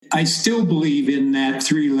I still believe in that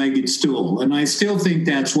three-legged stool, and I still think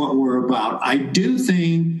that's what we're about. I do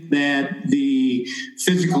think that the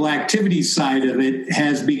physical activity side of it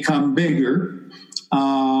has become bigger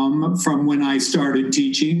from when I started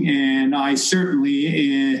teaching, and I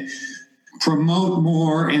certainly promote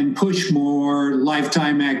more and push more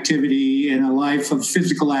lifetime activity and a life of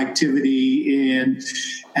physical activity,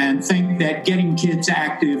 and think that getting kids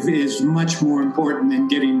active is much more important than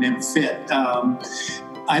getting them fit.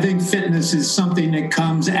 I think fitness is something that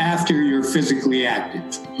comes after you're physically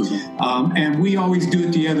active. And we always do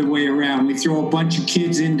it the other way around. We throw a bunch of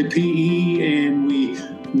kids into PE and we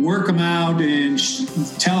work them out and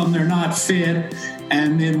tell them they're not fit,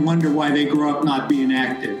 and then wonder why they grow up not being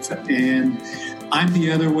active. And I'm the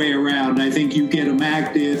other way around. I think you get them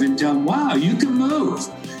active and tell them, wow, you can move.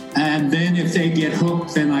 And then if they get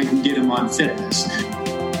hooked, then I can get them on fitness.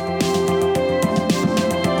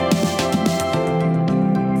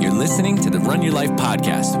 You're listening to the Run Your Life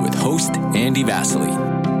podcast with host Andy Vasily.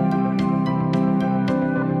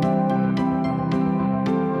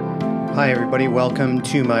 Hi, everybody. Welcome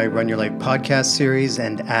to my Run Your Life podcast series.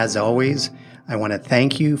 And as always, I want to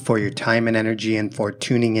thank you for your time and energy and for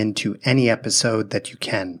tuning into any episode that you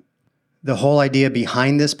can. The whole idea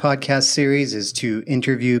behind this podcast series is to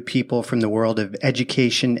interview people from the world of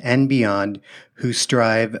education and beyond who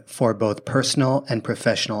strive for both personal and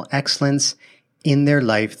professional excellence in their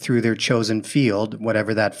life through their chosen field,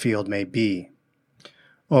 whatever that field may be.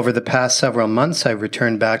 Over the past several months, I've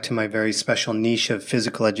returned back to my very special niche of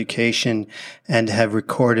physical education and have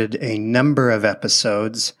recorded a number of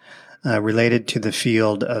episodes related to the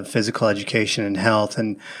field of physical education and health.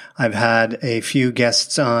 And I've had a few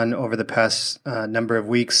guests on over the past number of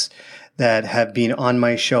weeks that have been on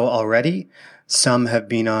my show already. Some have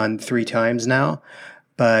been on 3 times now.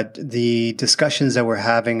 But the discussions that we're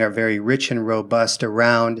having are very rich and robust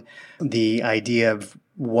around the idea of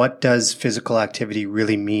what does physical activity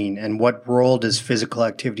really mean, and what role does physical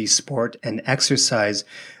activity, sport, and exercise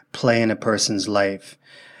play in a person's life.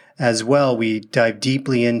 As well, we dive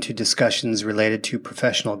deeply into discussions related to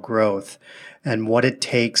professional growth and what it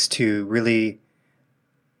takes to really,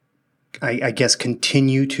 I guess,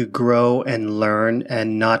 continue to grow and learn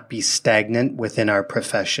and not be stagnant within our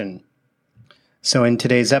profession. So in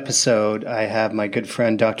today's episode, I have my good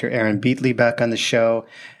friend, Dr. Aaron Beatley, back on the show,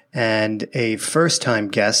 and a first-time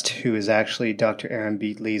guest who is actually Dr. Aaron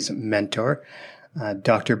Beatley's mentor,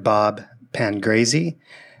 Dr. Bob Pangrazi.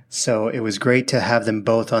 So it was great to have them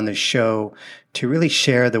both on the show to really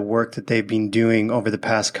share the work that they've been doing over the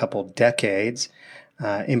past couple decades.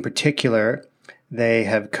 In particular, they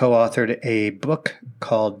have co-authored a book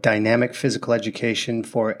called Dynamic Physical Education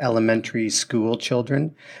for Elementary School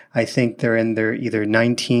Children. I think they're in their either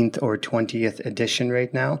 19th or 20th edition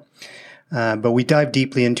right now. But we dive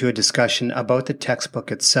deeply into a discussion about the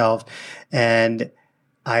textbook itself. And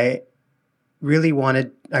I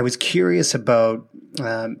was curious about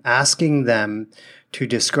asking them to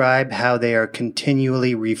describe how they are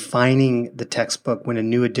continually refining the textbook when a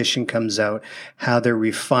new edition comes out, how they're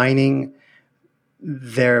refining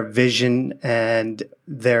their vision and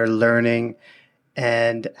their learning,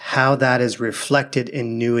 and how that is reflected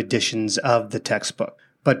in new editions of the textbook.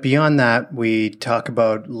 But beyond that, we talk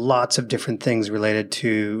about lots of different things related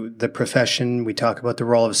to the profession. We talk about the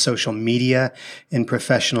role of social media in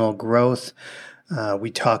professional growth.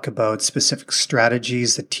 We talk about specific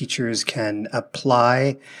strategies that teachers can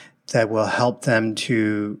apply that will help them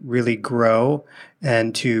to really grow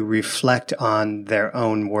and to reflect on their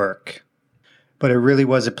own work. But it really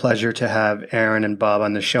was a pleasure to have Aaron and Bob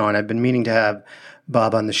on the show. And I've been meaning to have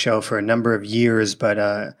Bob on the show for a number of years,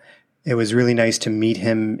 but it was really nice to meet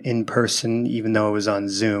him in person, even though it was on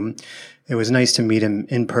Zoom. It was nice to meet him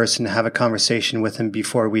in person, have a conversation with him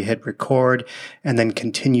before we hit record, and then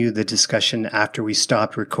continue the discussion after we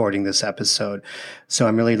stopped recording this episode. So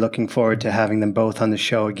I'm really looking forward to having them both on the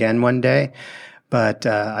show again one day. But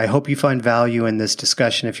I hope you find value in this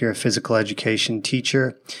discussion if you're a physical education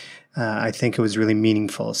teacher. I think it was really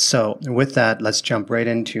meaningful. So with that, let's jump right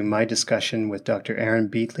into my discussion with Dr. Aaron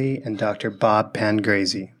Beatley and Dr. Bob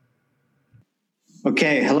Pangrazi.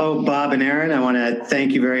 Okay. Hello, Bob and Aaron. I want to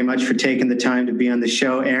thank you very much for taking the time to be on the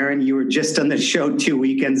show. Aaron, you were just on the show 2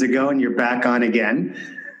 weekends ago and you're back on again.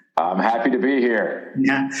 I'm happy to be here.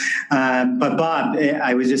 Yeah. But Bob,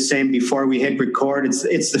 I was just saying before we hit record,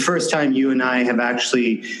 it's the first time you and I have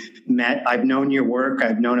actually met. I've known your work.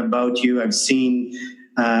 I've known about you. I've seen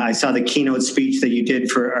I saw the keynote speech that you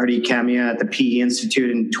did for Artie Kamia at the PE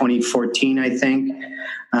Institute in 2014, I think.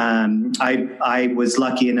 I was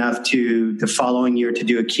lucky enough the following year to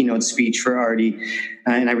do a keynote speech for Artie.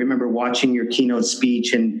 And I remember watching your keynote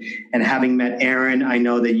speech and having met Aaron. I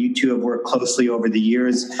know that you two have worked closely over the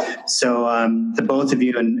years. So the both of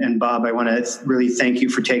you and Bob, I want to really thank you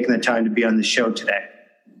for taking the time to be on the show today.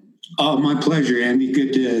 Oh, my pleasure, Andy.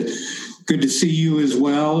 Good to see you as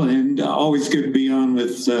well. And always good to be on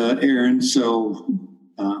with Aaron. So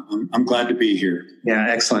I'm glad to be here. Yeah,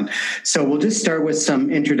 excellent. So we'll just start with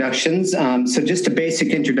some introductions. So just a basic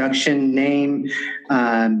introduction, name,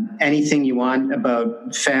 anything you want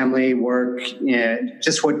about family, work,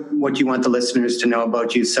 just what you want the listeners to know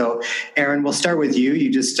about you. So Aaron, we'll start with you. You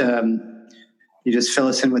just fill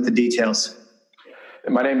us in with the details.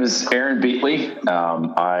 My name is Aaron Beatley.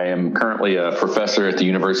 I am currently a professor at the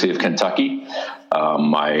University of Kentucky.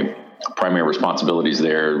 My primary responsibilities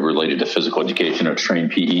there related to physical education. I train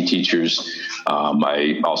PE teachers.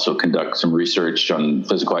 I also conduct some research on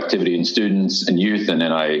physical activity in students and youth, and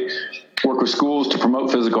then I work with schools to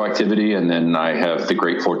promote physical activity. And then I have the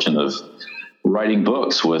great fortune of writing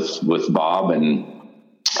books with Bob. And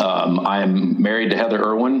I'm married to Heather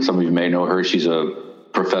Irwin. Some of you may know her. She's a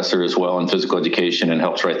professor as well in physical education and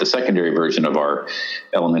helps write the secondary version of our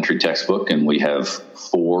elementary textbook. And we have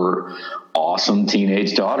 4 awesome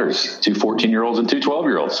teenage daughters, 2 14-year-olds and 2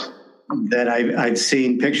 12-year-olds. That I've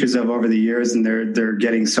seen pictures of over the years, and they're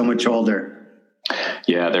getting so much older.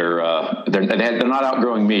 Yeah, they're not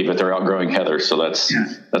outgrowing me, but they're outgrowing Heather. So that's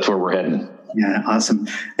where we're heading. Yeah, awesome.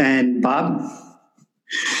 And Bob?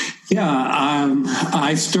 Yeah,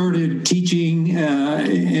 I started teaching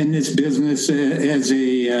in this business as a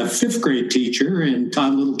 5th grade teacher and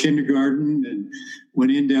taught a little kindergarten and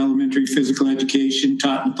went into elementary physical education,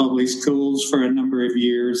 taught in public schools for a number of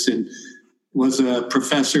years, and was a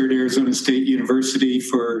professor at Arizona State University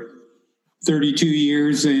for 32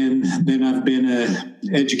 years. And then I've been an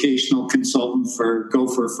educational consultant for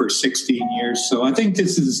Gopher for 16 years. So I think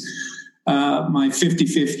this is my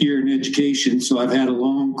 55th year in education. So I've had a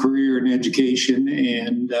long career in education,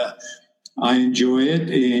 and I enjoy it.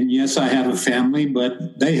 And yes, I have a family,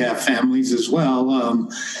 but they have families as well.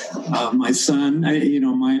 My son,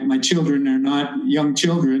 my children are not young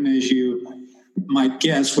children, as you might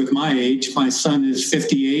guess with my age. My son is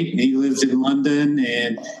 58 and he lives in London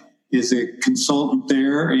and is a consultant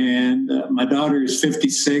there. And my daughter is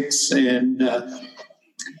 56 and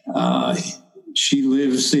she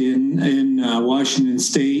lives in Washington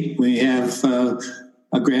State. We have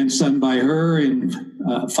a grandson by her and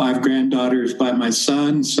 5 granddaughters by my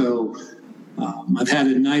son. So I've had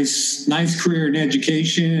a nice career in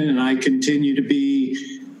education, and I continue to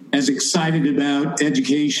be as excited about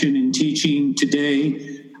education and teaching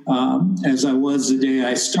today as I was the day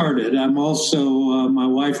I started. I'm also, my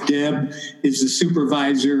wife Deb is the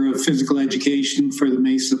supervisor of physical education for the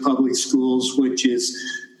Mesa Public Schools, which is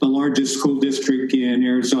the largest school district in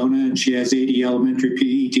Arizona, and she has 80 elementary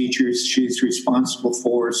PE teachers she's responsible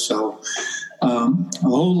for. So a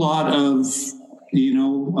whole lot of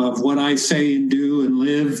what I say and do and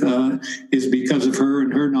live is because of her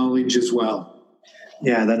and her knowledge as well.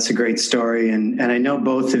 Yeah, that's a great story. And I know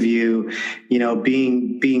both of you,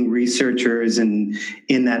 being researchers and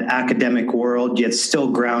in that academic world, yet still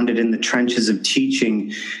grounded in the trenches of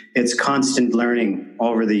teaching, it's constant learning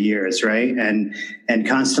over the years, right? And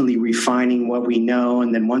constantly refining what we know.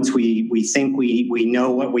 And then once we think we know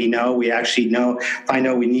what we know, we actually find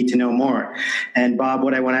out we need to know more. And Bob,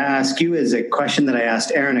 what I want to ask you is a question that I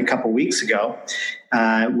asked Aaron a couple weeks ago,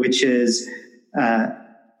 which is,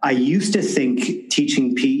 I used to think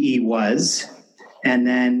teaching PE was, and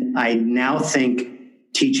then I now think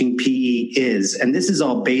teaching PE is. And this is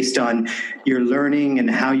all based on your learning and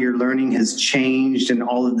how your learning has changed and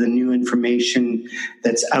all of the new information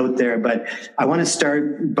that's out there. But I want to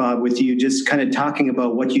start, Bob, with you just kind of talking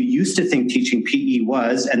about what you used to think teaching PE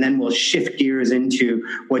was, and then we'll shift gears into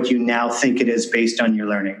what you now think it is based on your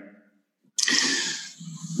learning.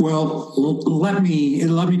 Well, let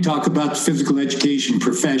me talk about the physical education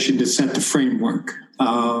profession to set the framework.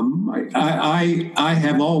 I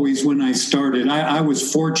have always, when I started, I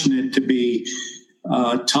was fortunate to be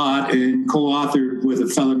taught and co-authored with a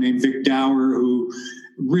fellow named Vic Dower, who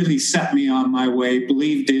really set me on my way,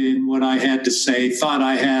 believed in what I had to say, thought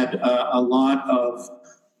I had a lot of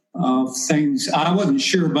things. I wasn't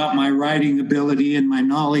sure about my writing ability and my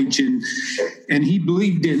knowledge, and he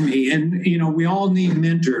believed in me. And, we all need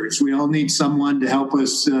mentors. We all need someone to help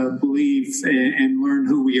us believe and learn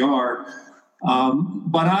who we are.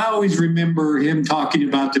 But I always remember him talking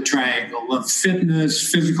about the triangle of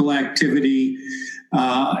fitness, physical activity,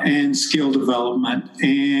 and skill development.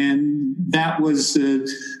 And that was the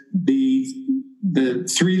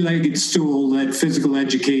three-legged stool that physical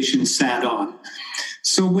education sat on.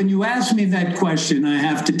 So when you ask me that question, I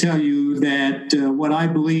have to tell you that what I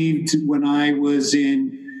believed when I was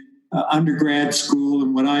in undergrad school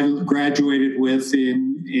and what I graduated with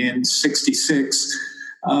in 66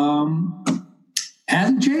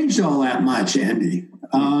 hasn't changed all that much, Andy.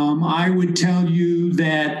 I would tell you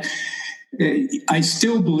that I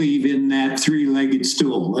still believe in that three-legged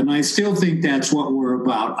stool, and I still think that's what we're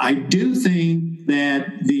about. I do think that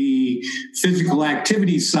the physical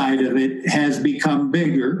activity side of it has become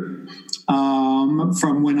bigger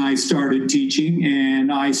from when I started teaching,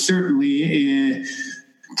 and I certainly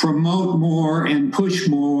promote more and push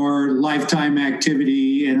more lifetime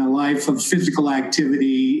activity and a life of physical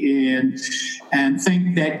activity, and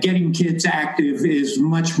think that getting kids active is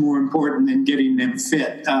much more important than getting them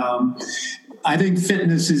fit. I think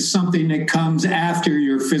fitness is something that comes after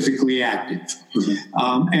you're physically active.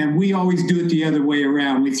 And we always do it the other way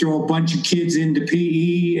around. We throw a bunch of kids into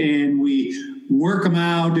PE and we work them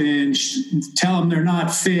out and tell them they're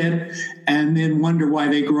not fit, and then wonder why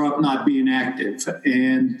they grow up not being active.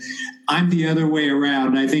 And I'm the other way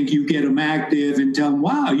around. I think you get them active and tell them,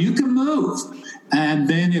 wow, you can move. And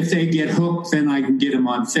then if they get hooked, then I can get them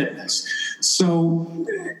on fitness. So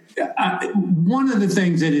one of the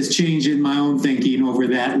things that has changed in my own thinking over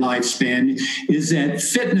that lifespan is that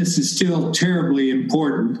fitness is still terribly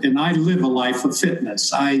important, and I live a life of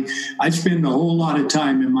fitness. I spend a whole lot of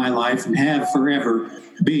time in my life and have forever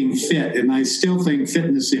being fit, and I still think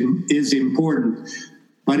fitness is important.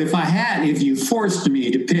 But if you forced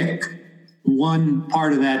me to pick one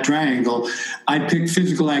part of that triangle, I'd pick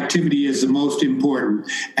physical activity as the most important.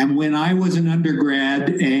 And when I was an undergrad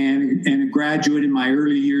and a graduate in my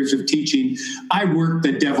early years of teaching, I worked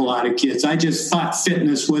the devil out of kids. I just thought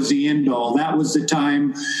fitness was the end all. That was the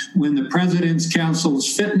time when the President's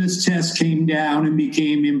Council's fitness test came down and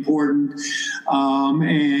became important.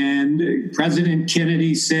 And President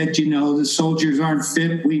Kennedy said, the soldiers aren't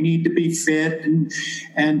fit. We need to be fit.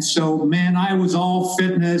 And so, man, I was all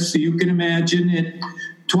fitness. You can imagine at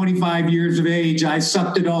 25 years of age, I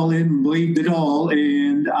sucked it all in and believed it all,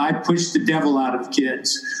 and I pushed the devil out of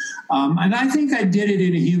kids. And I think I did it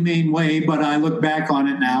in a humane way, but I look back on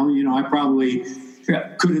it now, I probably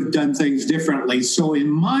could have done things differently. So in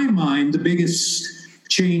my mind, the biggest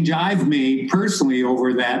change I've made personally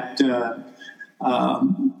over that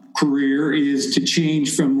career is to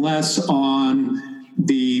change from less on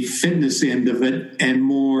the fitness end of it and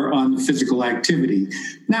more on the physical activity.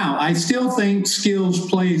 Now, I still think skills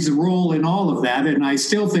plays a role in all of that, and I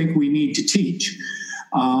still think we need to teach.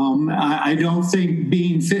 I don't think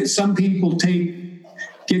being fit, some people take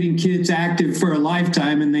getting kids active for a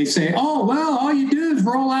lifetime and they say, oh, well, all you do is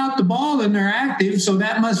roll out the ball and they're active, so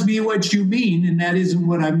that must be what you mean, and that isn't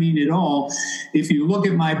what I mean at all. If you look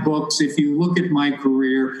at my books, if you look at my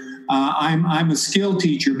career, I'm a skill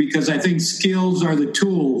teacher because I think skills are the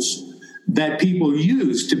tools that people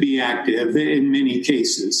use to be active in many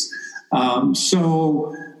cases.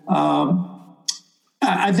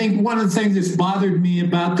 I think one of the things that's bothered me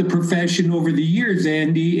about the profession over the years,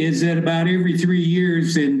 Andy, is that about every 3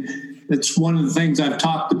 years, and that's one of the things I've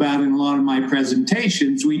talked about in a lot of my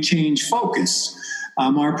presentations, we change focus.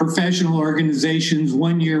 Our professional organizations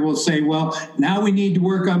 1 year will say, well, now we need to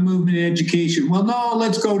work on movement education. Well, no,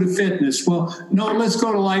 let's go to fitness. Well, no, let's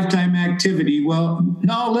go to lifetime activity. Well,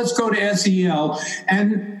 no, let's go to SEL.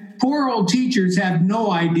 And poor old teachers have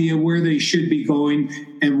no idea where they should be going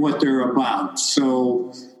and what they're about.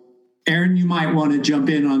 So, Aaron, you might want to jump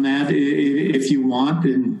in on that if you want.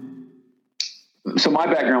 So my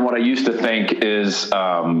background, what I used to think is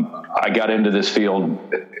I got into this field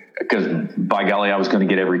because, by golly, I was going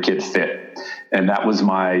to get every kid fit. And that was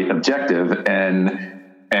my objective.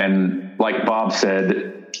 And like Bob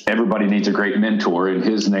said, everybody needs a great mentor. And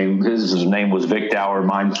his name was Vic Dower.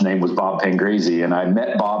 Mine's name was Bob Pangrazi. And I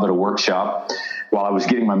met Bob at a workshop while I was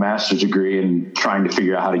getting my master's degree and trying to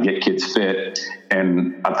figure out how to get kids fit.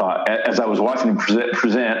 And I thought, as I was watching him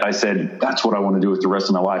present, I said, that's what I want to do with the rest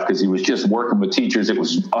of my life, because he was just working with teachers. It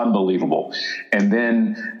was unbelievable. And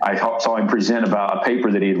then I saw him present about a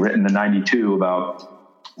paper that he had written in 92 about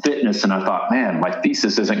fitness. And I thought, man, my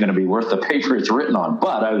thesis isn't going to be worth the paper it's written on,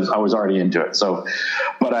 but I was already into it. So,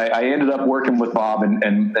 but I ended up working with Bob,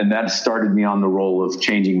 and that started me on the role of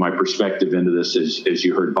changing my perspective into this, as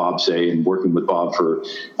you heard Bob say, and working with Bob for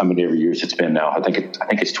how many years it's been now. I think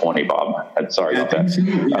it's 20, Bob. I'm sorry about that.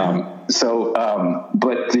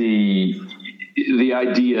 But the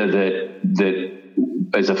idea that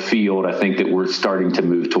as a field, I think that we're starting to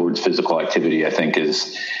move towards physical activity, I think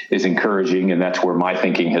is encouraging. And that's where my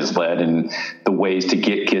thinking has led, and the ways to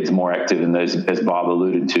get kids more active. And as Bob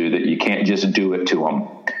alluded to, that you can't just do it to them.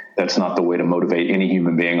 That's not the way to motivate any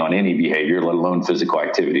human being on any behavior, let alone physical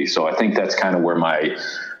activity. So I think that's kind of where my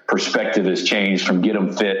perspective has changed, from get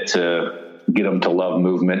them fit to get them to love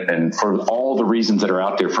movement. And for all the reasons that are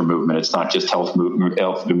out there for movement, it's not just health movement.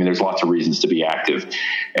 I mean, there's lots of reasons to be active.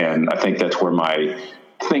 And I think that's where my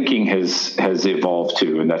thinking has evolved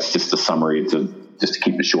to. And that's just a summary just to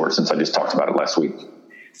keep it short, since I just talked about it last week.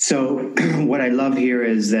 So what I love here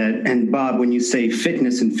is that, and Bob, when you say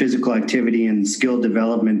fitness and physical activity and skill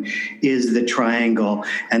development is the triangle,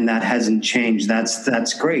 and that hasn't changed,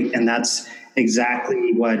 that's great. And that's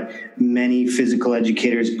exactly what many physical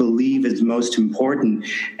educators believe is most important.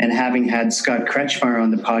 And having had Scott Kretschmar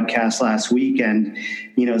on the podcast last weekend,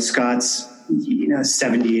 Scott's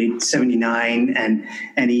 78, 79,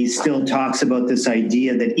 and he still talks about this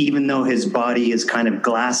idea that even though his body is kind of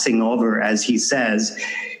glassing over, as he says,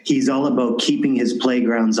 he's all about keeping his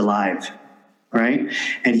playgrounds alive. Right?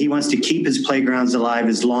 And he wants to keep his playgrounds alive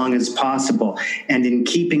as long as possible. And in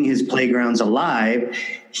keeping his playgrounds alive,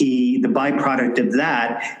 the byproduct of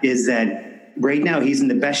that is that right now he's in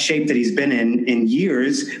the best shape that he's been in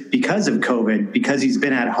years because of COVID, because he's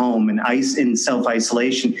been at home and in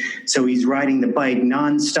self-isolation. So he's riding the bike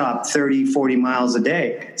nonstop, 30, 40 miles a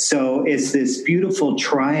day. So it's this beautiful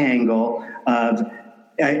triangle of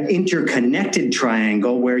interconnected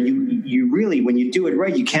triangle where you really, when you do it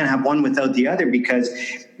right, you can't have one without the other, because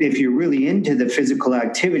if you're really into the physical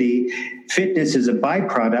activity, fitness is a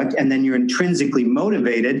byproduct, and then you're intrinsically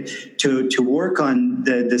motivated to work on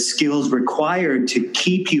the skills required to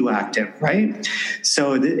keep you active, right?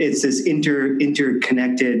 So it's this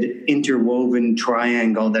interconnected, interwoven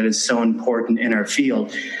triangle that is so important in our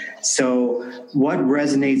field. So what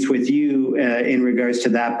resonates with you in regards to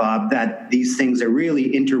that, Bob, that these things are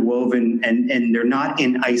really interwoven and they're not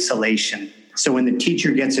in isolation. So when the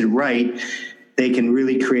teacher gets it right, they can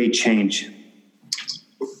really create change.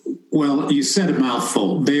 Well, you said a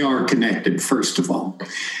mouthful. They are connected, first of all.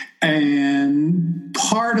 And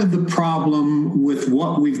part of the problem with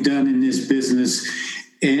what we've done in this business,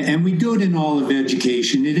 and we do it in all of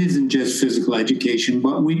education, it isn't just physical education,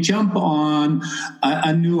 but we jump on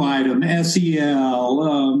a new item,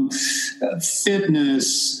 SEL,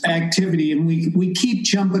 fitness, activity, and we keep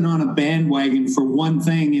jumping on a bandwagon for one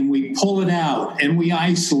thing, and we pull it out, and we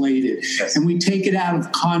isolate it, yes, and we take it out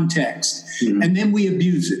of context, and then we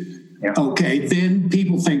abuse it. Yeah. Okay, then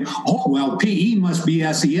people think, oh, well, PE must be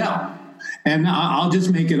SEL. And I'll just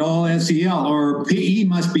make it all SEL, or PE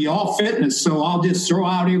must be all fitness. So I'll just throw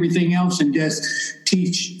out everything else and just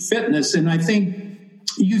teach fitness. And I think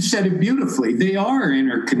you said it beautifully. They are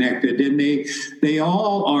interconnected, and they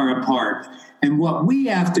all are a part. And what we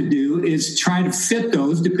have to do is try to fit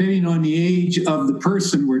those, depending on the age of the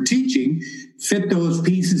person we're teaching, fit those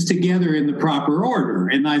pieces together in the proper order.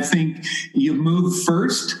 And I think you move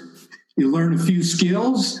first, you learn a few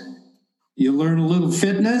skills, you learn a little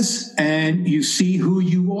fitness, and you see who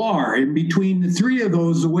you are. And between the three of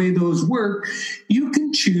those, the way those work, you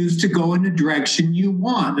can choose to go in the direction you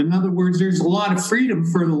want. In other words, there's a lot of freedom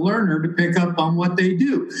for the learner to pick up on what they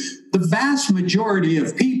do. The vast majority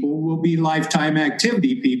of people will be lifetime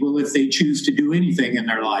activity people if they choose to do anything in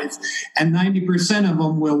their life. And 90% of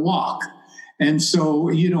them will walk. And so,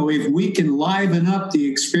 if we can liven up the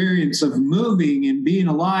experience of moving and being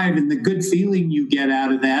alive and the good feeling you get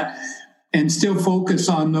out of that, and still focus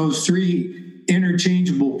on those three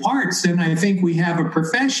interchangeable parts, then I think we have a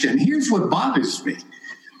profession. Here's what bothers me,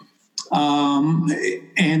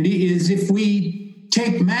 Andy, is if we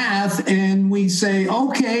take math and we say,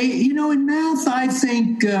 okay, in math, I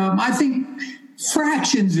think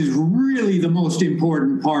fractions is really the most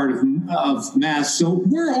important part of math. So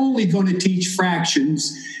we're only going to teach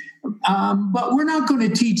fractions. But we're not going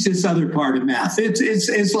to teach this other part of math.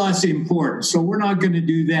 It's less important, so we're not going to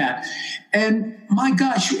do that. And my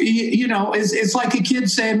gosh, it's like a kid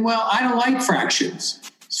saying, well, I don't like fractions,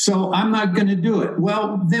 so I'm not going to do it.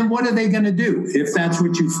 Well, then what are they going to do if that's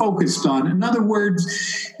what you focused on? In other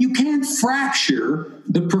words, you can't fracture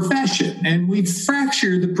the profession, and we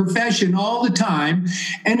fracture the profession all the time,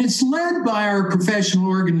 and it's led by our professional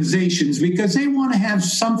organizations because they want to have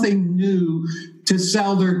something new to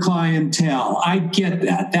sell their clientele. I get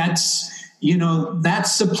that. That's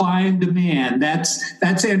supply and demand.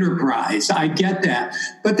 That's enterprise. I get that.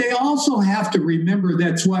 But they also have to remember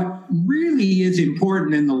that's what really is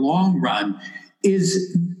important in the long run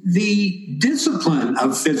is the discipline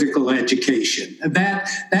of physical education,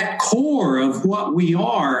 that core of what we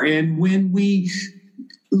are. And when we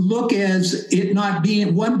look as it not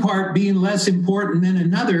being one part being less important than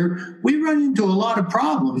another, we run into a lot of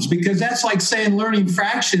problems, because that's like saying learning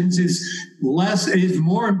fractions is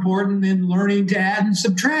more important than learning to add and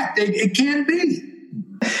subtract. It can't be.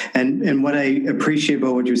 And what I appreciate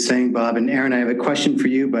about what you're saying, Bob, and Aaron, I have a question for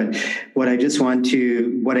you, but what I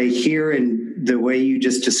hear in the way you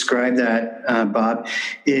just described that, Bob,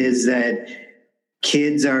 is that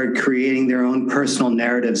kids are creating their own personal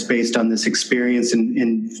narratives based on this experience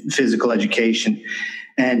in physical education.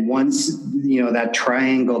 And once, that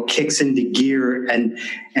triangle kicks into gear and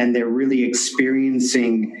they're really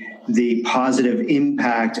experiencing the positive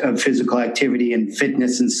impact of physical activity and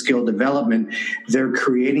fitness and skill development, they're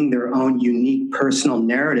creating their own unique personal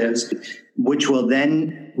narratives, which will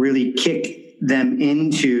then really kick them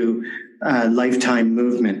into lifetime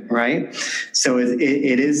movement, right? So it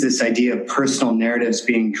is this idea of personal narratives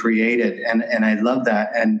being created, and I love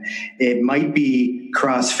that. And it might be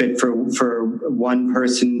CrossFit for one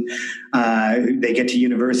person. They get to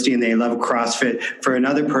university and they love CrossFit. For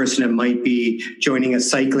another person, it might be joining a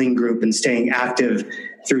cycling group and staying active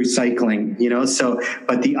through cycling, so,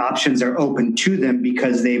 but the options are open to them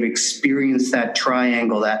because they've experienced that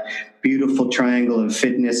triangle, that beautiful triangle of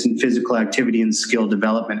fitness and physical activity and skill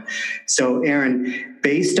development. So Aaron,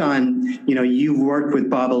 based on, you've worked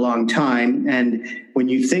with Bob a long time, and when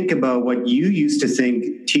you think about what you used to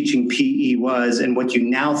think teaching PE was and what you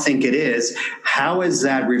now think it is, how is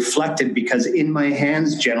that reflected? Because in my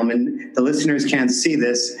hands, gentlemen, the listeners can't see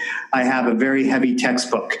this, I have a very heavy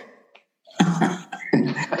textbook.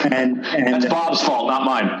 and that's Bob's fault, not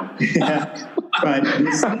mine. Yeah. But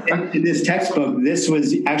this textbook, this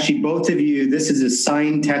was actually both of you, this is a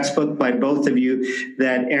signed textbook by both of you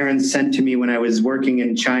that Aaron sent to me when I was working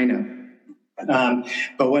in China.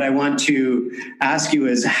 But what I want to ask you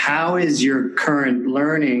is, how is your current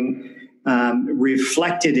learning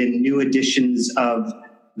reflected in new editions of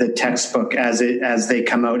the textbook as they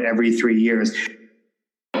come out every 3 years?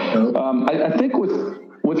 I think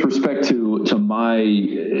with respect to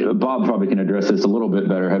my, Bob probably can address this a little bit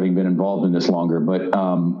better, having been involved in this longer, but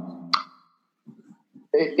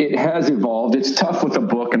it has evolved. It's tough with a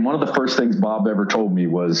book. And one of the first things Bob ever told me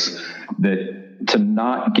was that to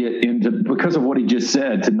not get into, because of what he just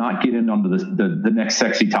said, to not get in onto the next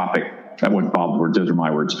sexy topic. That wasn't Bob's words, those are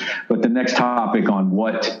my words. But the next topic on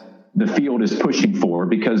what the field is pushing for,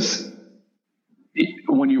 because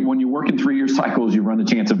when you work in 3-year cycles, you run the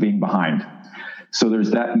chance of being behind. So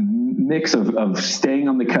there's that mix of staying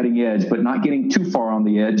on the cutting edge, but not getting too far on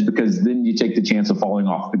the edge, because then you take the chance of falling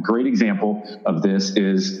off. A great example of this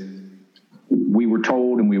is we were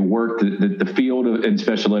told and we worked that the field in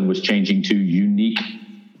special ed was changing to unique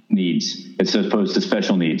needs as opposed to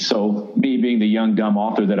special needs. So me being the young, dumb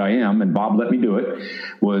author that I am, and Bob let me do it,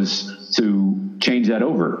 was to change that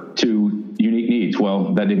over to unique needs.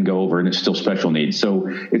 Well, that didn't go over, and it's still special needs. So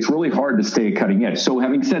it's really hard to stay at cutting edge. So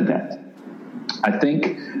having said that, I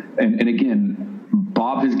think, and again,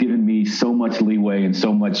 Bob has given me so much leeway and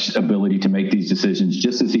so much ability to make these decisions,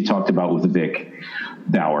 just as he talked about with Vic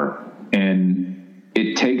Dower. And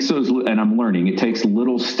it takes those, and I'm learning, it takes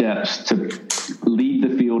little steps to lead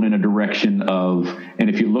the field in a direction of, and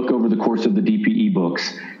if you look over the course of the DPE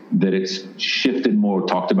books, that it's shifted more,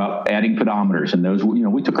 talked about adding pedometers, and those,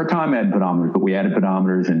 we took our time adding pedometers, but we added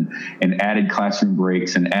pedometers and added classroom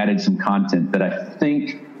breaks and added some content that I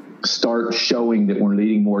think start showing that we're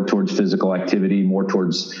leading more towards physical activity, more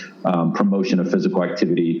towards promotion of physical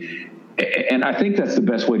activity. And I think that's the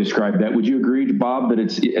best way to describe that. Would you agree, Bob, that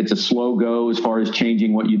it's a slow go as far as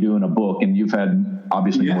changing what you do in a book? And you've had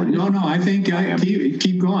obviously more. No, I think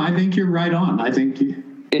keep going. I think you're right on. I think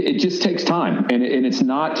it just takes time, and it's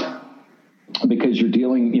not because you're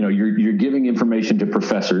dealing. You're giving information to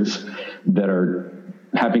professors that are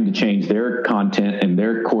having to change their content and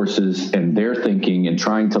their courses and their thinking, and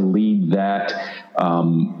trying to lead that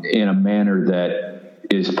in a manner that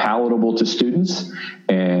is palatable to students.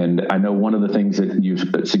 And I know one of the things that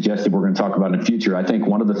you've suggested we're going to talk about in the future, I think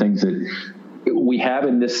one of the things that we have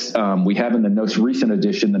in this, we have in the most recent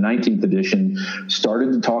edition, the 19th edition,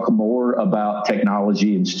 started to talk more about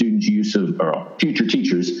technology and students' use of, or future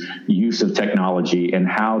teachers' use of technology, and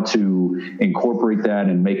how to incorporate that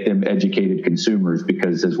and make them educated consumers,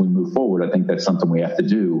 because as we move forward, I think that's something we have to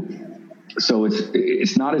do. So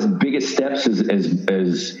it's not as big as steps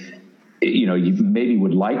as you maybe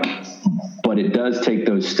would like, but it does take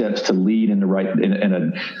those steps to lead in the right,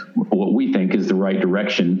 in what we think is the right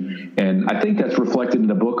direction. And I think that's reflected in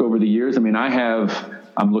the book over the years. I mean, I have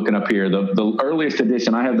I'm looking up here. The earliest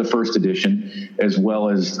edition, I have the first edition, as well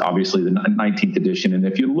as obviously the 19th edition. And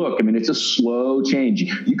if you look, I mean, it's a slow change.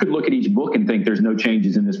 You could look at each book and think there's no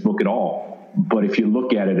changes in this book at all. But if you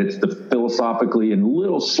look at it, it's the philosophically and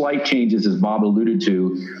little slight changes, as Bob alluded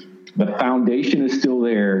to. The foundation is still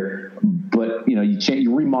there, but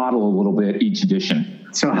you remodel a little bit each edition.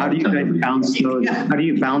 So how do you guys bounce those? How do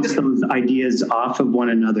you bounce those ideas off of one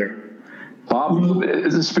another? Bob,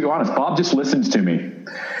 let's be honest, Bob just listens to me.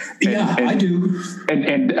 I do.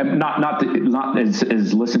 And not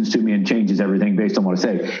as listens to me and changes everything based on what I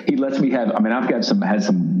say. He lets me have, I've had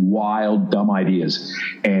some wild, dumb ideas,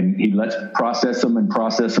 and he lets process them. And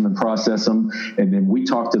then we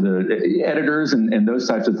talk to the editors and those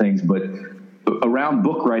types of things. But around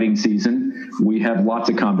book writing season, we have lots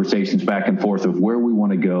of conversations back and forth of where we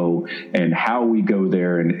want to go and how we go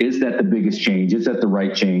there. And is that the biggest change? Is that the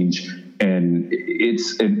right change? And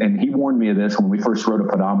and he warned me of this when we first wrote a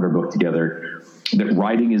pedometer book together, that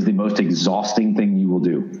writing is the most exhausting thing you will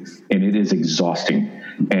do. And it is exhausting.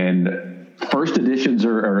 And first editions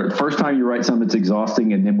or first time you write something, it's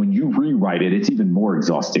exhausting. And then when you rewrite it, it's even more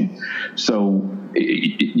exhausting. So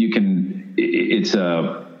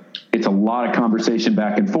it's a lot of conversation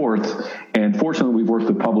back and forth. And fortunately, we've worked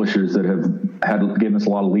with publishers that have given us a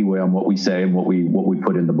lot of leeway on what we say and what we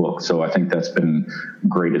put in the book. So I think that's been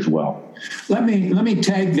great as well. Let me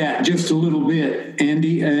tag that just a little bit,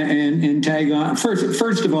 Andy, and tag on.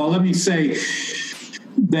 First of all, let me say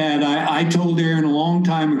that I told Aaron a long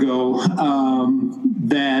time ago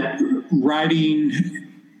that writing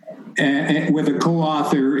with a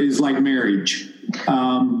co-author is like marriage.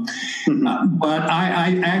 But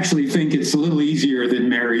I actually think it's a little easier than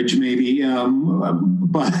marriage, maybe.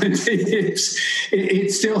 But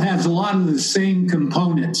it still has a lot of the same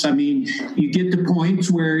components. I mean, you get to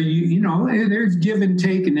points where there's give and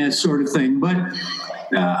take and that sort of thing. But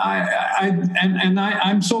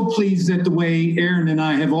I'm so pleased that the way Aaron and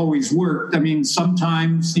I have always worked. I mean,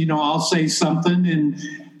 sometimes I'll say something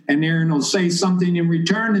and Aaron will say something in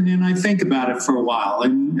return, and then I think about it for a while.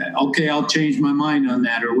 And, okay, I'll change my mind on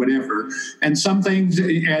that or whatever. And some things,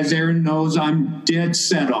 as Aaron knows, I'm dead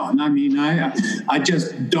set on. I mean, I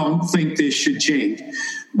just don't think this should change.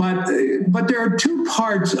 But there are two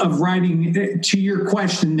parts of writing to your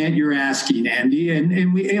question that you're asking, Andy,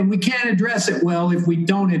 and we can't address it well if we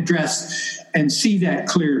don't address and see that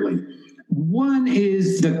clearly. One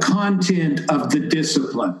is the content of the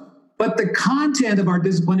discipline. But the content of our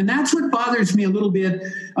discipline, and that's what bothers me a little bit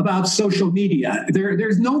about social media.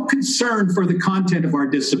 There's no concern for the content of our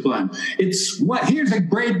discipline. It's here's a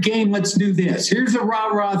great game, let's do this. Here's a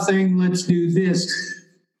rah-rah thing, let's do this.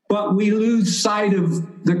 But we lose sight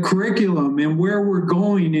of the curriculum and where we're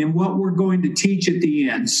going and what we're going to teach at the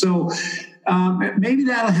end. So maybe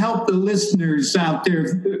that'll help the listeners out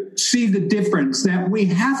there see the difference, that we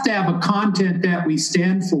have to have a content that we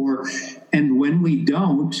stand for. And when we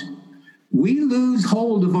don't, we lose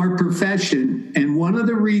hold of our profession. And one of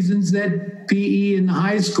the reasons that PE in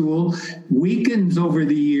high school weakens over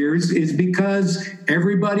the years is because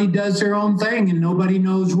everybody does their own thing and nobody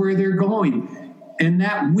knows where they're going. And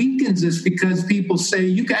that weakens us because people say,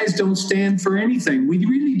 you guys don't stand for anything. We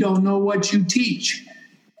really don't know what you teach.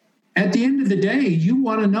 At the end of the day, you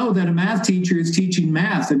want to know that a math teacher is teaching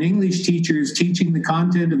math, an English teacher is teaching the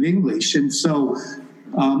content of English. And so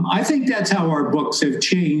I think that's how our books have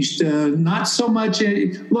changed. Not so much.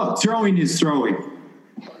 Look, throwing is throwing.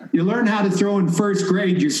 You learn how to throw in first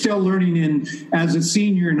grade. You're still learning as a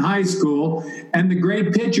senior in high school. And the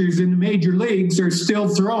great pitchers in the major leagues are still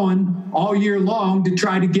throwing all year long to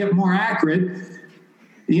try to get more accurate.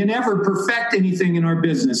 You never perfect anything in our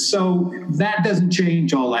business. So that doesn't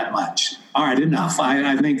change all that much. All right, enough.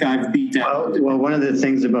 I think I've beat that. Well, one of the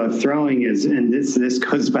things about throwing is, and this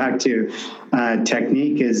goes back to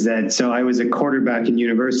technique, is that, so I was a quarterback in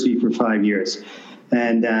university for 5 years.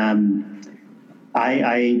 And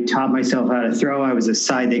I taught myself how to throw. I was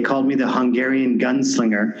they called me the Hungarian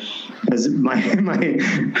gunslinger because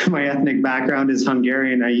my ethnic background is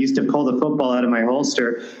Hungarian. I used to pull the football out of my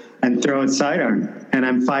holster and throw it sidearm, and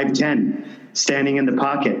I'm 5'10", standing in the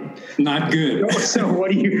pocket. Not good. So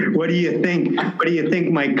what do you think? What do you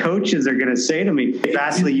think my coaches are going to say to me?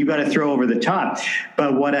 Vastly, you got to throw over the top.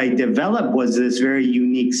 But what I developed was this very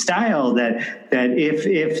unique style that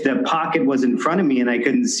if the pocket was in front of me and I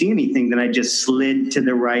couldn't see anything, then I just slid to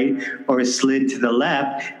the right or slid to the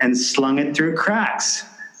left and slung it through cracks,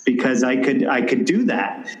 because I could do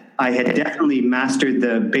that. I had definitely mastered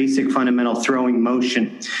the basic fundamental throwing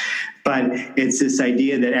motion, but it's this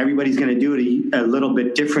idea that everybody's going to do it a little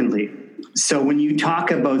bit differently. So when you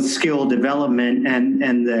talk about skill development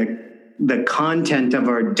and the content of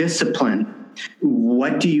our discipline.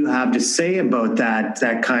 What do you have to say about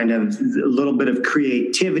that kind of a little bit of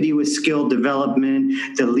creativity with skill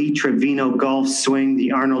development, the Lee Trevino golf swing,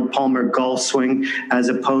 the Arnold Palmer golf swing, as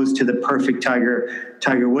opposed to the perfect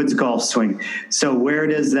Tiger Woods golf swing? So where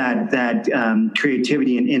does that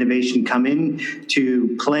creativity and innovation come in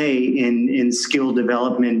to play in skill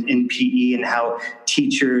development in PE and how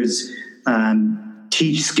teachers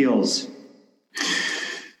teach skills?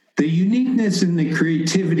 The uniqueness and the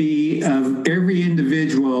creativity of every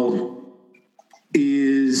individual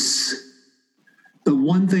is the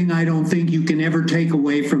one thing I don't think you can ever take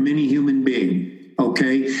away from any human being,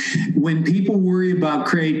 okay? When people worry about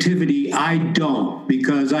creativity, I don't,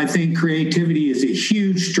 because I think creativity is a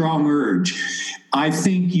huge, strong urge. I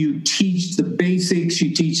think you teach the basics,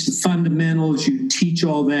 you teach the fundamentals, you teach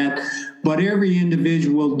all that, but every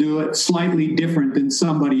individual will do it slightly different than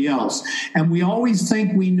somebody else. And we always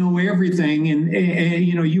think we know everything. And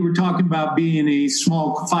you know, you were talking about being a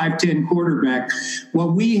small 5'10" quarterback.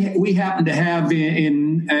 Well, we happen to have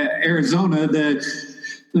in Arizona the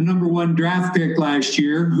number one draft pick last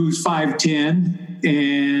year, who's 5'10",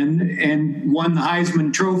 and won the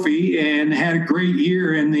Heisman Trophy and had a great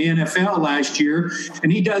year in the NFL last year.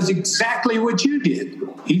 And he does exactly what you did.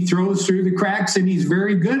 He throws through the cracks, and he's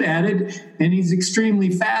very good at it, and he's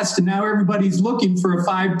extremely fast. And now everybody's looking for a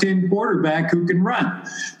 5'10" quarterback who can run.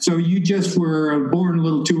 So you just were born a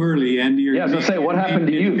little too early, Andy. Yeah, I was going to say, what happened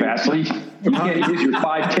to you, Vasily? You can't use your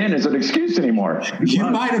 5'10" as an excuse anymore. You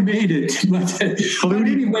might have made it. But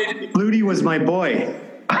Flutie was my boy.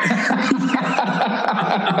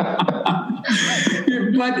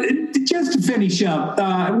 But just to finish up,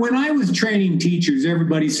 when I was training teachers,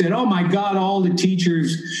 everybody said, "Oh my God, all the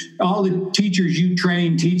teachers you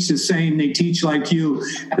train teach the same. They teach like you."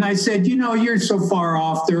 And I said, "You know, you're so far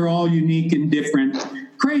off. They're all unique and different.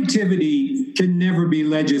 Creativity can never be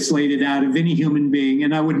legislated out of any human being,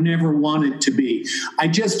 and I would never want it to be. I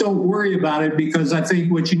just don't worry about it, because I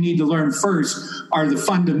think what you need to learn first are the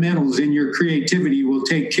fundamentals, and your creativity will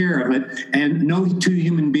take care of it. And no two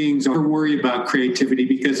human beings ever worry about creativity,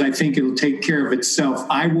 because I think it'll take care of itself.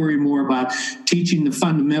 I worry more about teaching the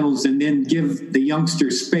fundamentals and then give the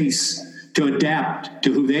youngster space to adapt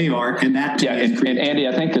to who they are, and that and Andy,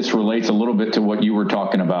 I think this relates a little bit to what you were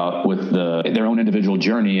talking about with their own individual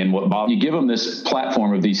journey, and what Bob, you give them this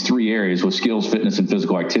platform of these three areas with skills, fitness, and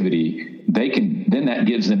physical activity. Then that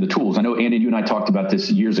gives them the tools. I know, Andy, you and I talked about this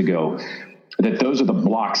years ago, that those are the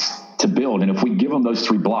blocks to build. And if we give them those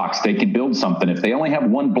three blocks, they can build something. If they only have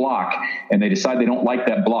one block and they decide they don't like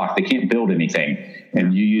that block, they can't build anything.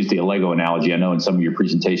 And you use the Lego analogy, I know, in some of your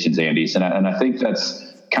presentations, Andy. And I think that's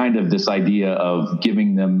kind of this idea of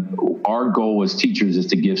giving them, our goal as teachers is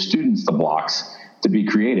to give students the blocks to be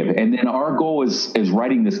creative. And then our goal is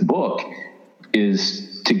writing this book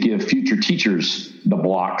is to give future teachers the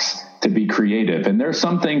blocks to be creative. And there are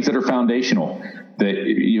some things that are foundational that,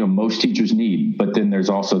 you know, most teachers need, but then there's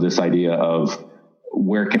also this idea of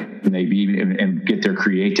where can they be and get their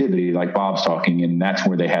creativity, like Bob's talking, and that's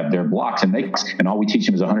where they have their blocks. And all we teach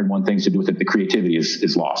them is 101 things to do with it. The creativity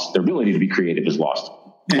is lost. Their ability to be creative is lost.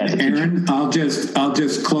 And Aaron, I'll just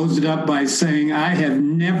close it up by saying I have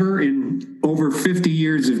never in over 50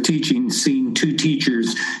 years of teaching seen two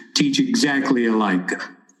teachers teach exactly alike,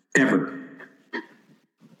 ever.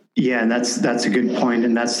 Yeah, and that's a good point,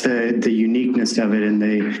 and that's the uniqueness of it and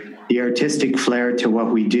the artistic flair to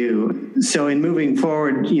what we do. So in moving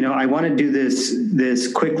forward, you know, I want to do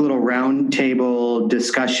this quick little roundtable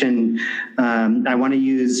discussion. I want to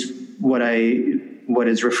use what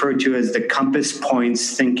is referred to as the compass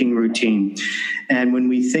points thinking routine. And when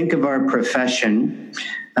we think of our profession,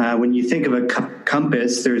 when you think of a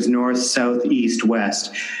compass, there's north, south, east,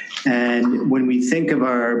 west. And when we think of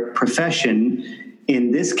our profession,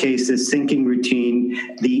 in this case, this thinking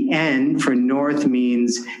routine, the N for north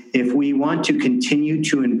means if we want to continue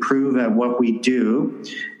to improve at what we do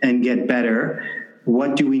and get better,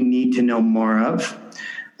 what do we need to know more of?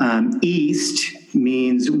 East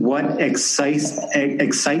means what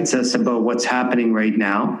excites us about what's happening right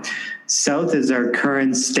now. South is our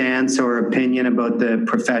current stance or opinion about the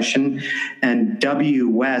profession, and W,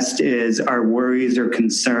 west, is our worries or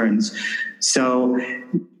concerns. So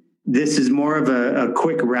this is more of a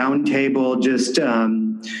quick roundtable, just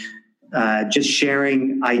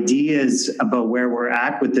sharing ideas about where we're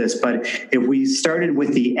at with this. But if we started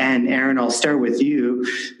with the N, Aaron, I'll start with you.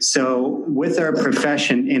 So with our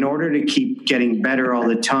profession, in order to keep getting better all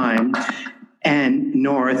the time, and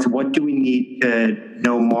north, what do we need to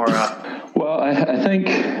know more of? Well, I think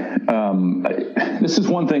This is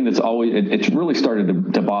one thing that's always, it's really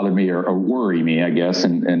started to bother me or worry me, I guess.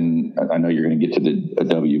 And I know you're going to get to the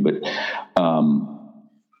W, but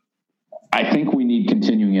I think we need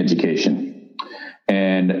continuing education.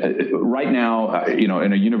 And right now,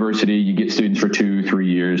 in a university, you get students for 2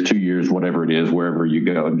 years, whatever it is, wherever you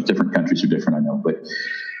go. And different countries are different, I know.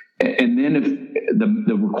 And then if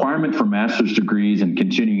the requirement for master's degrees and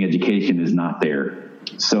continuing education is not there.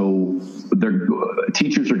 So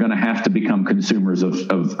teachers are going to have to become consumers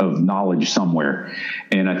of knowledge somewhere.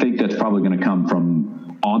 And I think that's probably going to come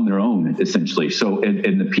from on their own, essentially. So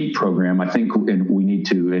in the PEAT program, I think we need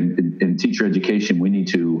to, in teacher education, we need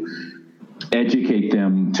to educate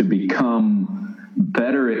them to become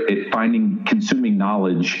better at consuming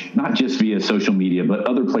knowledge, not just via social media, but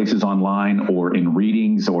other places online or in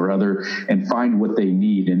readings or and find what they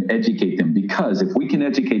need and educate them. Because if we can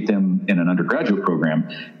educate them in an undergraduate program,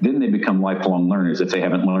 then they become lifelong learners if they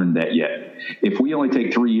haven't learned that yet. If we only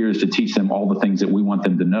take 3 years to teach them all the things that we want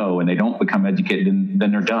them to know and they don't become educated,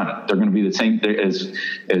 then they're done. They're going to be the same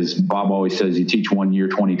as Bob always says, you teach 1 year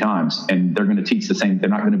 20 times, and they're going to teach the same. They're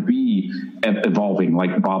not going to be evolving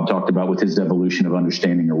like Bob talked about with his evolution of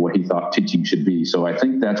understanding or what he thought teaching should be. So I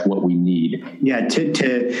think that's what we need. Yeah,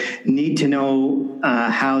 to need to know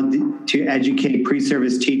how to educate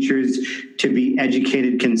pre-service teachers to be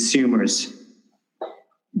educated consumers.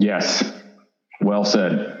 Yes, well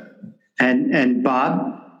said. And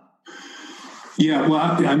Bob? Yeah, well,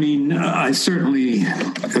 I mean, I certainly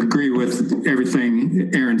agree with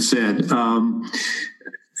everything Aaron said.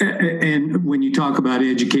 And when you talk about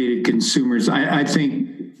educated consumers, I think,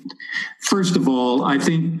 first of all, I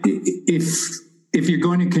think if you're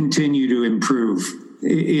going to continue to improve,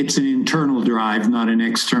 it's an internal drive, not an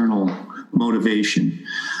external motivation.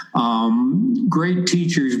 Great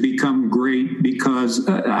teachers become great because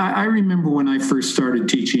I remember when I first started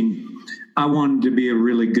teaching, I wanted to be a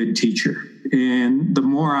really good teacher. And the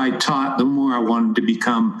more I taught, the more I wanted to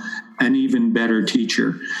become an even better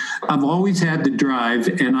teacher. I've always had the drive,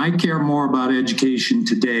 and I care more about education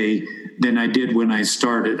today than I did when I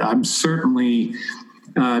started. I'm certainly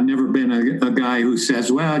never been a guy who says,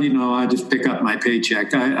 well, I just pick up my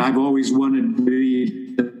paycheck. I've always wanted to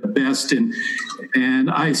be the best, and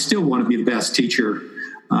I still want to be the best teacher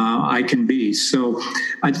I can be. So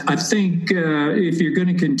I think if you're going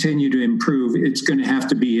to continue to improve, it's going to have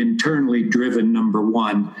to be internally driven, number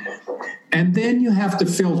one. And then you have to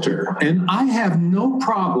filter. And I have no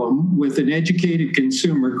problem with an educated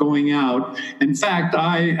consumer going out. In fact,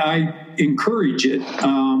 I encourage it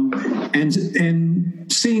and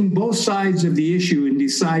seeing both sides of the issue and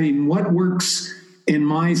deciding what works in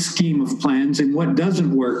my scheme of plans and what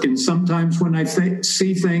doesn't work. And sometimes when I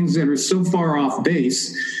see things that are so far off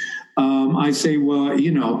base, I say, well,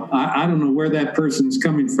 I don't know where that person's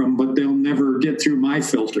coming from, but they'll never get through my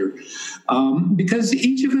filter. Because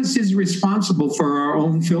each of us is responsible for our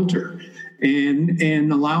own filter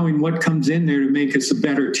and allowing what comes in there to make us a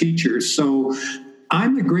better teacher. So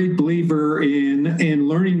I'm a great believer in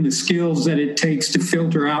learning the skills that it takes to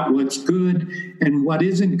filter out what's good and what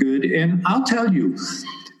isn't good. And I'll tell you,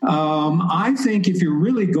 I think if you're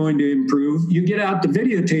really going to improve, you get out the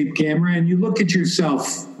videotape camera and you look at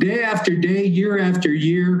yourself day after day, year after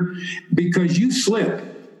year, because you slip.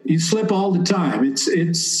 You slip all the time.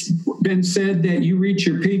 It's been said that you reach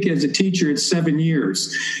your peak as a teacher at 7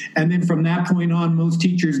 years. And then from that point on, most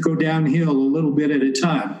teachers go downhill a little bit at a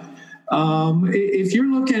time. If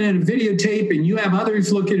you're looking at a videotape and you have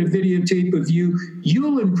others look at a videotape of you,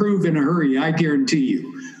 you'll improve in a hurry, I guarantee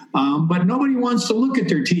you. But nobody wants to look at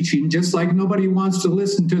their teaching, just like nobody wants to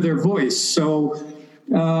listen to their voice. So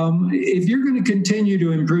if you're going to continue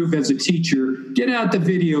to improve as a teacher, get out the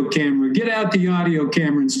video camera, get out the audio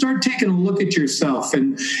camera, and start taking a look at yourself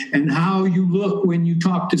and how you look when you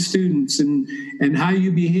talk to students and how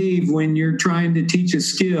you behave when you're trying to teach a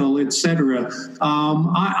skill, etc.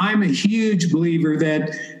 I'm a huge believer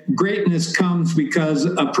that greatness comes because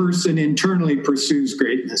a person internally pursues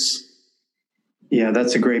greatness. Yeah,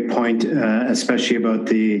 that's a great point, especially about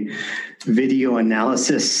the video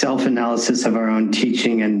analysis, self-analysis of our own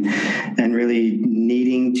teaching and really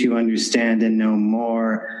needing to understand and know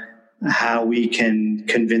more how we can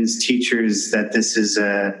convince teachers that this is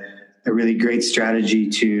a really great strategy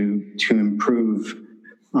to improve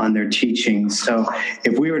on their teaching. So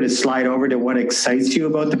if we were to slide over to what excites you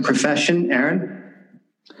about the profession, Aaron?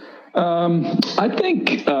 I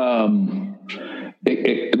think...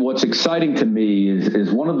 what's exciting to me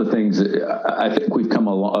is one of the things that I think we've come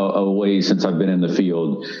a way since I've been in the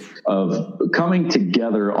field of coming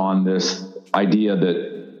together on this idea that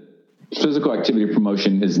physical activity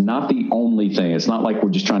promotion is not the only thing. It's not like we're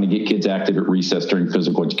just trying to get kids active at recess during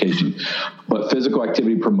physical education, but physical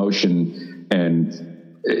activity promotion, and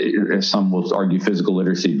some will argue physical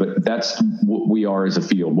literacy, but that's what we are as a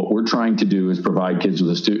field. What we're trying to do is provide kids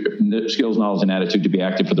with skills, knowledge, and attitude to be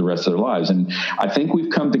active for the rest of their lives. And I think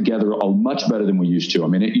we've come together much better than we used to. I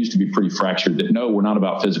mean, it used to be pretty fractured that, no, we're not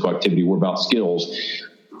about physical activity, we're about skills.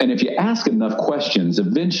 And if you ask enough questions,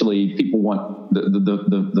 eventually people want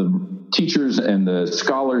the teachers and the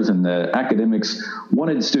scholars and the academics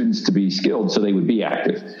wanted students to be skilled so they would be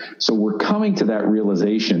active. So we're coming to that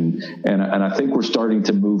realization, and I think we're starting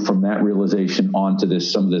to move from that realization onto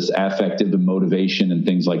some of this affective and motivation and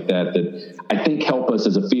things like that I think help us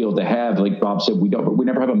as a field to have, like Bob said, we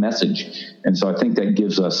never have a message. And so I think that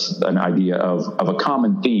gives us an idea of a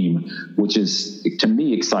common theme, which is, to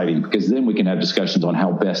me, exciting, because then we can have discussions on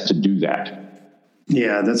how best to do that.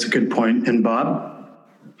 Yeah, that's a good point. And Bob?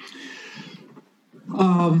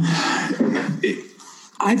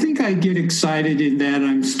 I think I get excited in that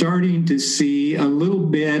I'm starting to see a little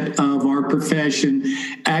bit of our profession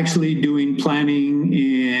actually doing planning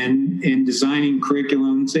and designing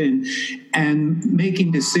curriculums and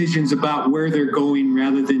making decisions about where they're going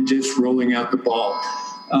rather than just rolling out the ball.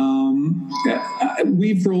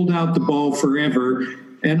 We've rolled out the ball forever.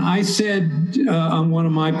 And I said on one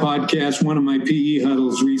of my podcasts, one of my PE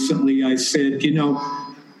huddles recently, I said,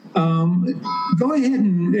 go ahead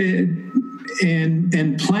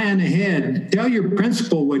and plan ahead. Tell your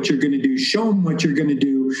principal what you're going to do. Show them what you're going to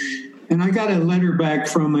do. And I got a letter back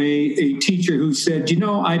from a teacher who said,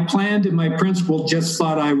 I planned and my principal just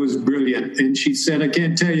thought I was brilliant. And she said, I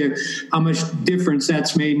can't tell you how much difference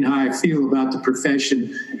that's made in how I feel about the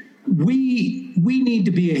profession. We need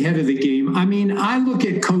to be ahead of the game. I mean, I look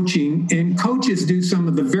at coaching, and coaches do some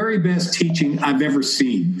of the very best teaching I've ever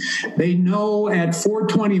seen. They know at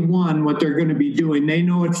 4:21 what they're going to be doing. They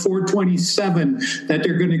know at 4:27 that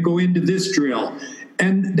they're going to go into this drill.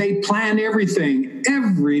 And they plan everything,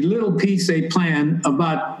 every little piece they plan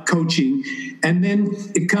about coaching. And then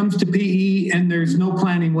it comes to PE, and there's no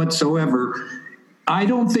planning whatsoever. I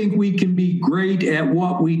don't think we can be great at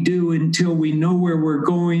what we do until we know where we're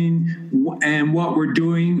going and what we're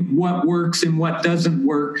doing, what works and what doesn't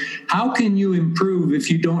work. How can you improve if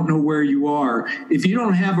you don't know where you are? If you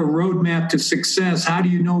don't have a roadmap to success, how do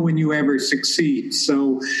you know when you ever succeed?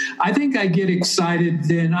 So I think I get excited.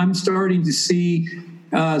 Then I'm starting to see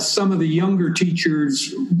some of the younger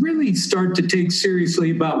teachers really start to take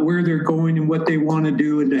seriously about where they're going and what they want to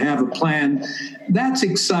do and to have a plan. That's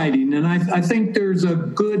exciting. And I think there's a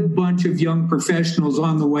good bunch of young professionals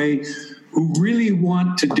on the way who really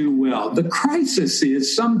want to do well. The crisis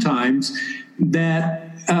is sometimes that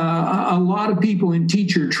a lot of people in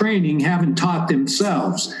teacher training haven't taught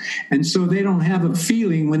themselves. And so they don't have a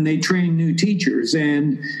feeling when they train new teachers.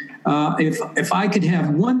 And if I could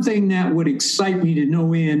have one thing that would excite me to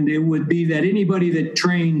no end, it would be that anybody that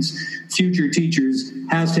trains future teachers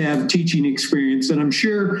has to have teaching experience. And I'm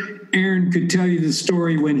sure Aaron could tell you the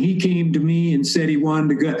story when he came to me and said he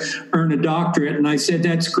wanted to earn a doctorate. And I said,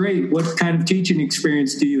 that's great. What kind of teaching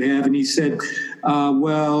experience do you have? And he said,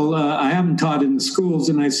 I haven't taught in the schools.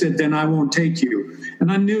 And I said, then I won't take you.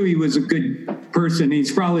 And I knew he was a good person.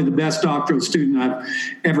 He's probably the best doctoral student I've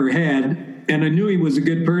ever had. And I knew he was a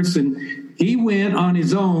good person. He went on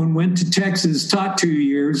his own, went to Texas, taught 2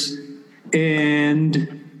 years,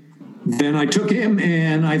 and then I took him,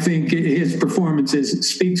 and I think his performance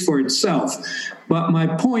speaks for itself. But my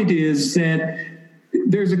point is that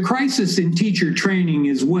there's a crisis in teacher training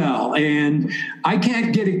as well, and I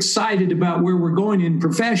can't get excited about where we're going in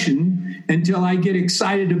profession until I get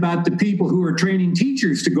excited about the people who are training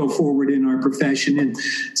teachers to go forward in our profession. And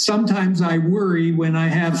sometimes I worry when I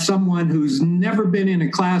have someone who's never been in a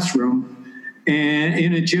classroom and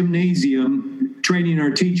in a gymnasium training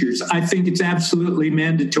our teachers. I think it's absolutely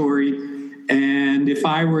mandatory. And if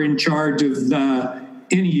I were in charge of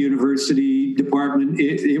any university department,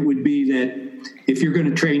 it would be that if you're going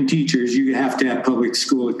to train teachers, you have to have public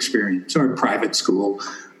school experience or private school,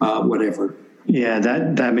 whatever. Yeah,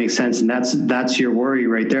 that makes sense. And that's your worry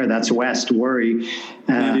right there. That's West's worry.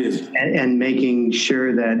 That is. And making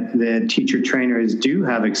sure that the teacher trainers do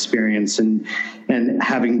have experience and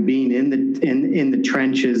having been in the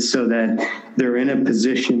trenches so that they're in a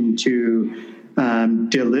position to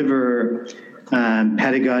deliver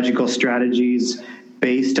pedagogical strategies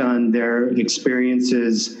based on their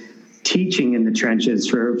experiences teaching in the trenches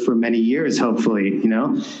for many years, hopefully,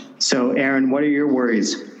 So Aaron, what are your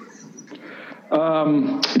worries?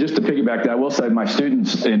 Just to piggyback that, I will say my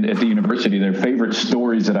students at the university, their favorite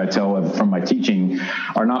stories that I tell from my teaching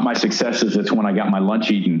are not my successes. It's when I got my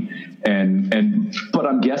lunch eaten. But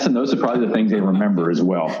I'm guessing those are probably the things they remember as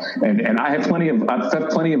well. And I've plenty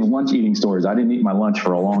of lunch eating stories. I didn't eat my lunch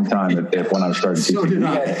for a long time when I started teaching. So did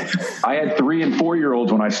I had 3 and 4 year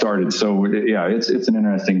olds when I started. So yeah, it's an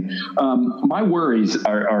interesting, my worries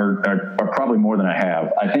are probably more than I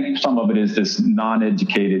have. I think some of it is this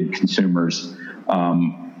non-educated consumers.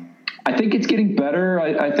 I think it's getting better.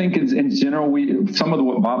 I think in general, some of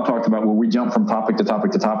what Bob talked about, where we jump from topic to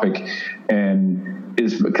topic to topic, and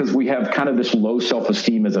is because we have kind of this low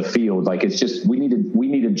self-esteem as a field. Like it's just we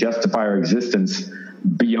need to justify our existence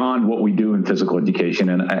beyond what we do in physical education,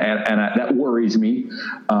 and that worries me.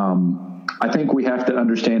 I think we have to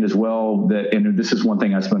understand as well that, and this is one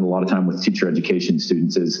thing I spend a lot of time with teacher education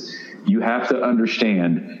students, is you have to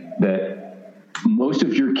understand that most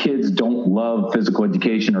of your kids don't love physical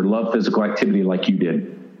education or love physical activity like you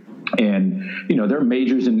did. And, there are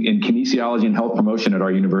majors in kinesiology and health promotion at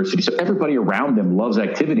our university. So everybody around them loves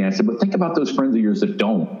activity. And I said, but think about those friends of yours that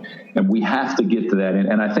don't. And we have to get to that.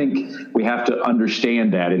 And I think we have to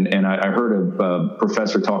understand that. And I heard a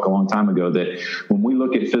professor talk a long time ago that when we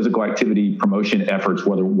look at physical activity promotion efforts,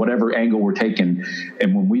 whatever angle we're taking,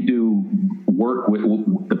 and when we do work with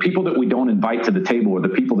the people that we don't invite to the table are the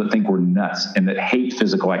people that think we're nuts and that hate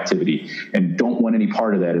physical activity and don't want any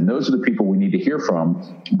part of that. And those are the people we need to hear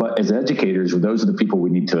from. But as educators, those are the people we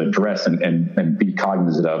need to address and be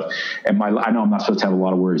cognizant of. And I know I'm not supposed to have a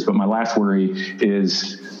lot of worries, but my last worry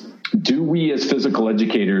is, do we as physical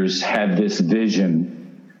educators have this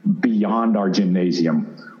vision beyond our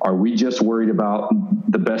gymnasium? Are we just worried about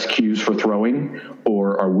the best cues for throwing,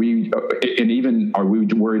 or are we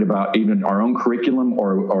worried about even our own curriculum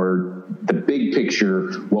or the big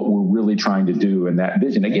picture, what we're really trying to do in that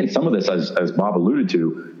vision? Again, some of this, as Bob alluded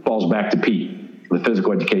to, falls back to Pete, the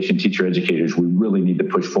physical education teacher educators. We really need to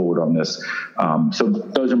push forward on this. So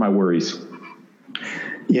those are my worries.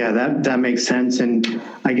 Yeah, that makes sense. And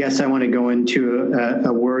I guess I want to go into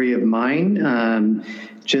a worry of mine,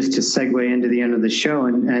 just to segue into the end of the show.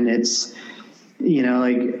 And it's,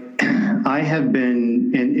 I have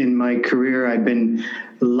been, in my career, I've been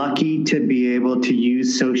lucky to be able to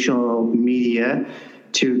use social media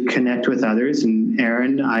to connect with others. And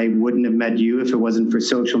Aaron, I wouldn't have met you if it wasn't for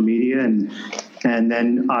social media. And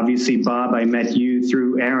then obviously, Bob, I met you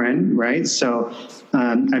through Aaron, right? So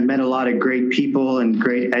I've met a lot of great people and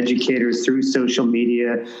great educators through social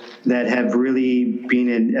media that have really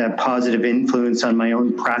been a positive influence on my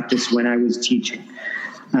own practice when I was teaching.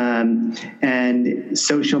 And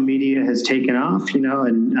social media has taken off,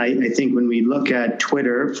 and I think when we look at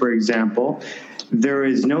Twitter, for example, there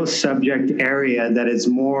is no subject area that is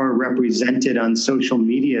more represented on social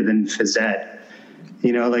media than phys ed.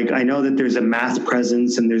 I know that there's a math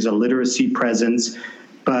presence and there's a literacy presence,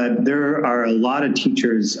 but there are a lot of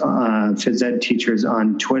teachers, phys ed teachers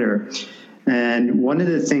on Twitter. And one of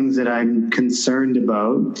the things that I'm concerned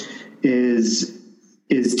about is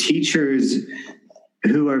teachers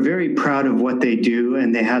who are very proud of what they do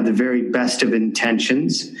and they have the very best of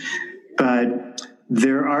intentions, but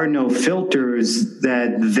there are no filters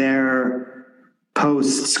that their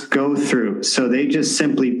posts go through. So they just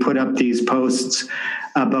simply put up these posts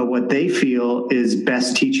about what they feel is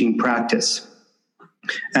best teaching practice.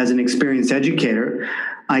 As an experienced educator,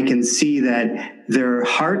 I can see that their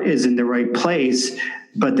heart is in the right place,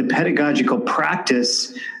 but the pedagogical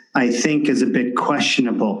practice, I think, is a bit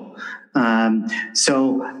questionable.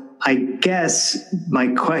 So I guess my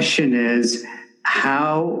question is,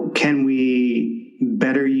 how can we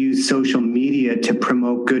better use social media to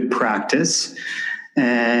promote good practice?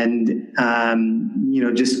 And,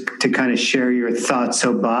 just to kind of share your thoughts.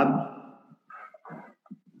 So, Bob?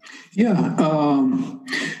 Yeah.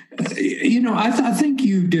 I think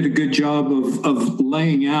you did a good job of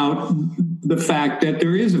laying out the fact that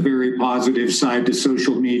there is a very positive side to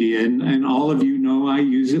social media. And all of you know I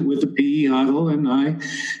use it with the PE Huddle and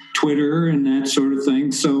Twitter and that sort of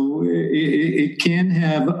thing. So it can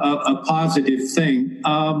have a positive thing.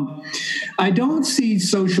 I don't see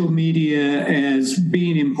social media as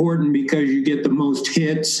being important because you get the most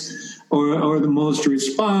hits or the most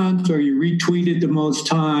response, or you retweet it the most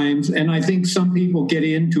times. And I think some people get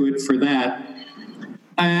into it for that.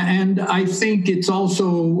 And I think it's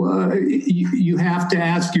also, you have to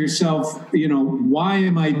ask yourself, why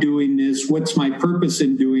am I doing this? What's my purpose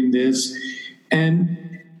in doing this?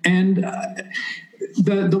 And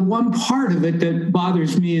the one part of it that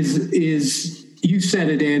bothers me is You said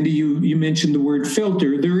it, Andy. You mentioned the word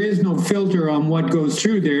filter. There is no filter on what goes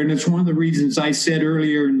through there. And it's one of the reasons I said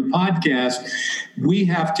earlier in the podcast, we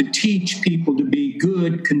have to teach people to be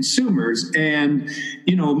good consumers. And,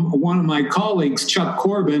 one of my colleagues, Chuck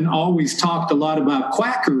Corbin, always talked a lot about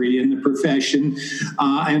quackery in the profession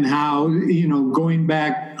and how, going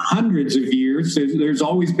back hundreds of years, there's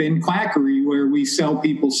always been quackery where we sell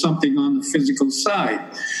people something on the physical side.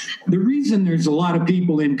 The reason there's a lot of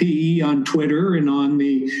people in PE on Twitter and on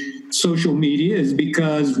the social media is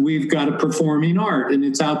because we've got a performing art and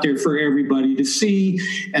it's out there for everybody to see.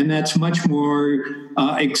 And that's much more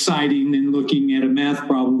exciting than looking at a math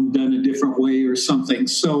problem done a different way or something.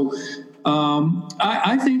 So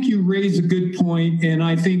I think you raise a good point, and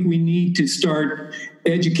I think we need to start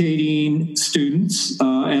educating students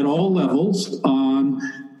at all levels on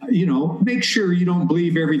make sure you don't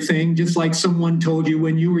believe everything. Just like someone told you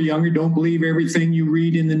when you were younger, don't believe everything you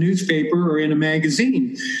read in the newspaper or in a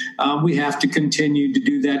magazine. We have to continue to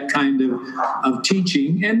do that kind of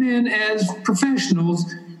teaching. And then as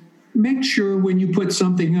professionals, make sure when you put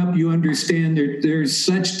something up, you understand that there's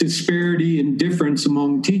such disparity and difference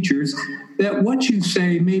among teachers that what you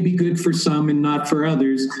say may be good for some and not for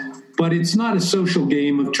others. But it's not a social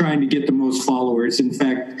game of trying to get the most followers. In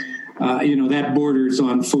fact, that borders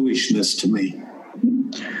on foolishness to me.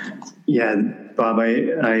 Yeah, Bob, I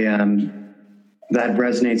that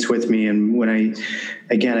resonates with me. And when I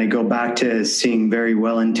go back to seeing very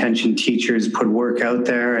well-intentioned teachers put work out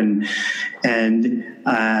there and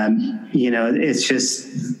it's just,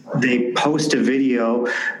 they post a video,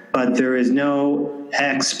 but there is no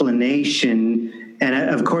explanation. And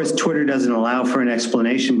of course, Twitter doesn't allow for an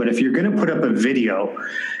explanation, but if you're going to put up a video,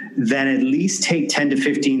 then at least take 10 to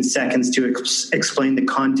 15 seconds to explain the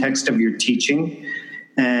context of your teaching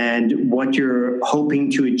and what you're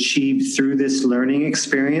hoping to achieve through this learning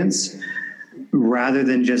experience, rather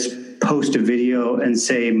than just post a video and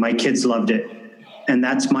say, my kids loved it. And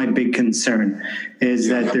that's my big concern, is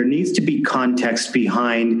that there needs to be context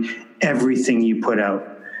behind everything you put out.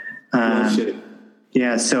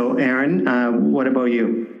 Yeah. So, Aaron, what about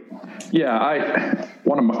you? Yeah,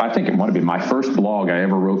 I think it might have been my first blog I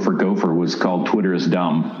ever wrote for Gopher was called Twitter is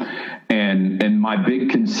Dumb. And my big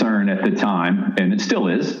concern at the time, and it still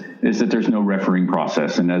is that there's no refereeing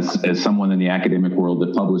process. And as someone in the academic world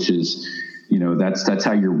that publishes, that's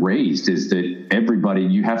how you're raised, is that everybody,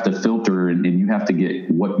 you have to filter and you have to get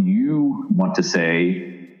what you want to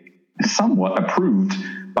say somewhat approved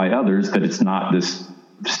by others, that it's not this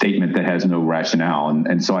statement that has no rationale.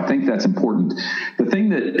 And so I think that's important. The thing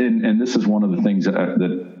that, and this is one of the things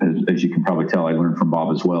that, as you can probably tell, I learned from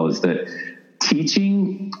Bob as well, is that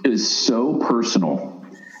teaching is so personal.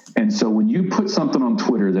 And so when you put something on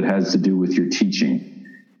Twitter that has to do with your teaching,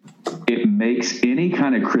 it makes any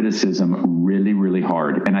kind of criticism really, really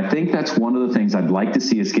hard. And I think that's one of the things I'd like to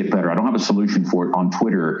see us get better. I don't have a solution for it on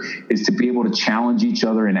Twitter, is to be able to challenge each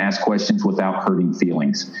other and ask questions without hurting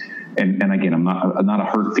feelings. And again, I'm not a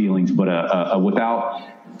hurt feelings, but without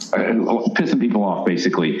pissing people off,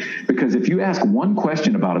 basically. Because if you ask one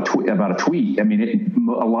question about a tweet, I mean,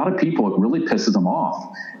 a lot of people, it really pisses them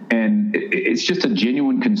off. And it's just a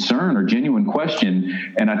genuine concern or genuine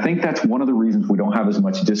question. And I think that's one of the reasons we don't have as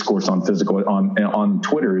much discourse on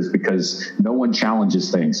Twitter, is because no one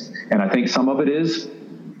challenges things. And I think some of it is,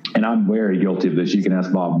 and I'm very guilty of this, you can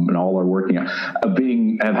ask Bob and all are working on, of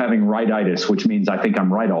having rightitis, which means I think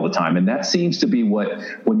I'm right all the time. And that seems to be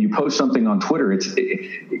when you post something on Twitter,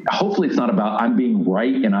 hopefully it's not about I'm being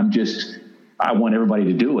right and I want everybody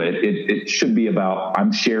to do it. It should be about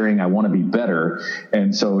I'm sharing, I want to be better.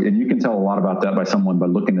 And you can tell a lot about that by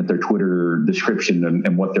looking at their Twitter description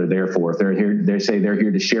and what they're there for. If they're here, they say they're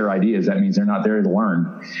here to share ideas. That means they're not there to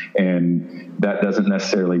learn. And that doesn't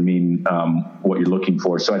necessarily mean what you're looking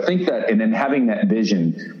for. So I think that, and then having that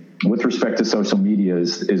vision with respect to social media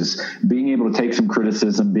is being able to take some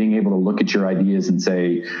criticism, being able to look at your ideas and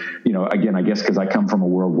say, again, I guess because I come from a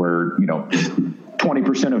world where,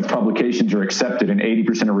 20% of publications are accepted and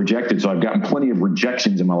 80% are rejected. So I've gotten plenty of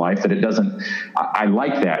rejections in my life that I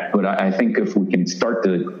like that. But I think if we can start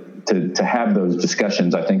to have those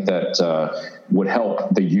discussions, I think that would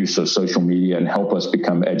help the use of social media and help us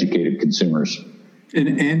become educated consumers.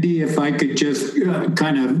 And Andy, if I could just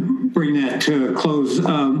kind of bring that to a close,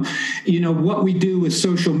 what we do with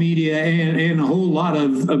social media and a whole lot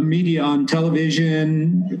of media on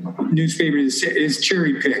television, newspapers is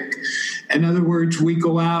cherry pick. In other words, we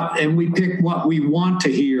go out and we pick what we want to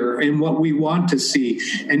hear and what we want to see.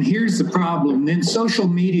 And here's the problem. Then social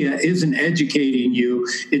media isn't educating you.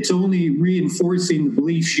 It's only reinforcing the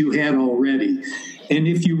beliefs you had already. And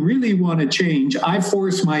if you really want to change, I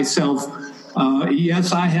force myself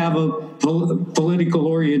yes, I have a political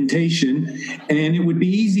orientation, and it would be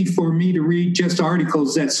easy for me to read just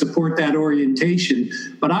articles that support that orientation,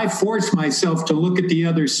 but I force myself to look at the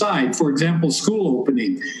other side. For example, school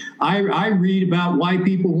opening. I read about why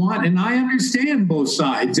people want, and I understand both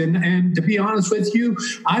sides. And to be honest with you,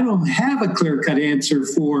 I don't have a clear-cut answer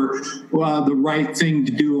for the right thing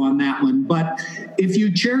to do on that one. But if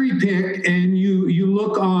you cherry pick and you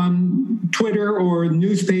look on Twitter or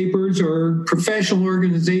newspapers or professional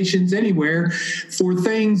organizations anywhere for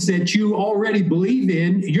things that you already believe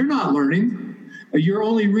in, you're not learning. You're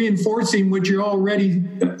only reinforcing what you already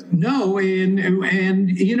know, and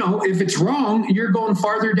if it's wrong, you're going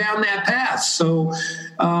farther down that path. So,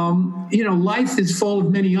 life is full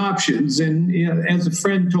of many options, and as a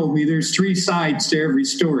friend told me, there's 3 sides to every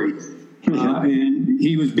story, and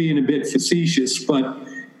he was being a bit facetious, but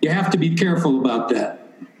you have to be careful about that.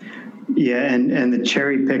 Yeah, and the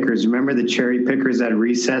cherry pickers. Remember the cherry pickers at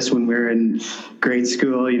recess when we were in grade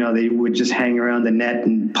school? They would just hang around the net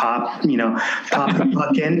and pop the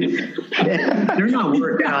puck in. They're not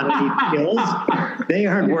working on any skills. They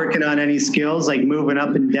aren't working on any skills like moving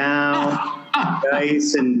up and down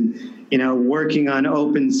ice and working on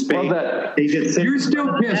open space. You're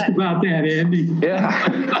still pissed about that, Andy.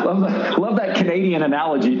 Yeah, love that Canadian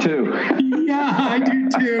analogy too. Yeah, I do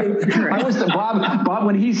too. I was Bob.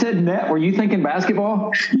 When he said net, were you thinking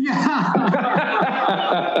basketball? Yeah.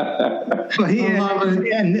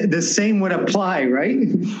 And the same would apply, right?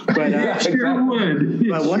 But sure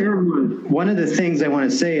would. One of the things I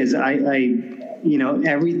want to say is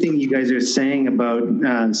everything you guys are saying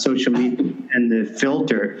about social media and the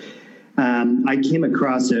filter. I came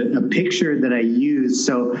across a picture that I used.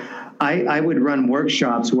 So I would run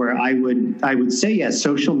workshops where I would say, yes,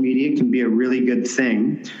 social media can be a really good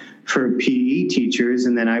thing for PE teachers.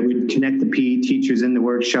 And then I would connect the PE teachers in the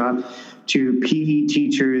workshop to PE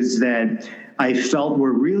teachers that I felt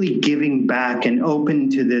were really giving back and open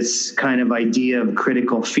to this kind of idea of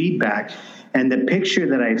critical feedback. And the picture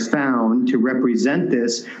that I found to represent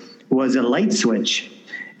this was a light switch.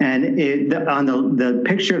 And on the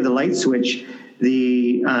picture of the light switch,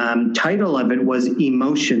 the title of it was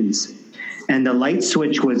Emotions, and the light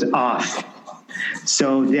switch was off.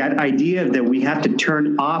 So that idea that we have to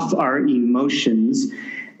turn off our emotions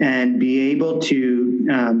and be able to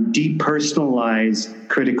depersonalize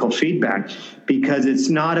critical feedback, because it's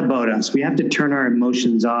not about us. We have to turn our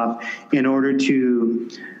emotions off in order to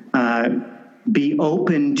be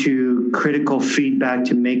open to critical feedback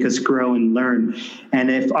to make us grow and learn.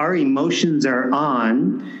 And if our emotions are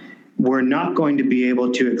on, we're not going to be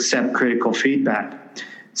able to accept critical feedback.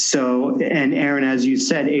 So, and Aaron, as you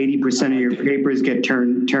said, 80% of your papers get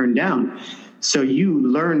turned down. So you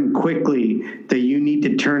learn quickly that you need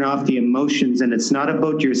to turn off the emotions, and it's not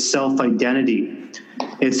about your self-identity.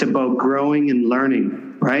 It's about growing and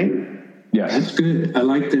learning, right? Yeah, that's good. I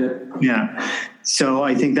like that. Yeah. So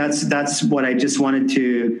I think that's what I just wanted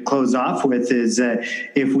to close off with, is that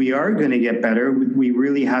if we are going to get better, we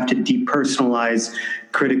really have to depersonalize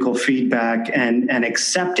critical feedback and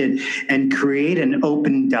accept it and create an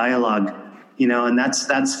open dialogue, and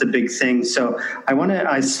that's the big thing. So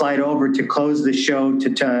I slide over to close the show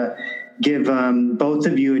to give both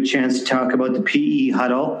of you a chance to talk about the PE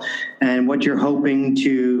huddle and what you're hoping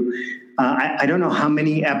to. I don't know how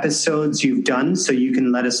many episodes you've done, so you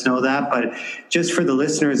can let us know that. But just for the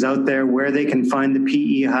listeners out there, where they can find the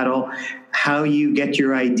PE huddle, how you get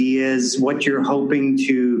your ideas, what you're hoping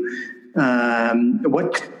to,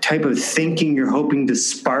 what type of thinking you're hoping to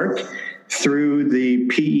spark through the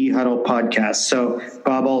PE huddle podcast. So,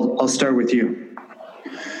 Bob, I'll start with you.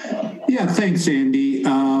 Yeah, thanks, Andy.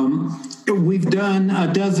 We've done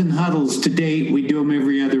a dozen huddles to date. We do them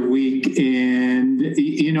every other week. And,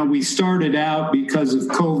 we started out because of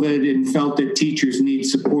COVID and felt that teachers need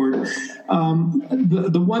support.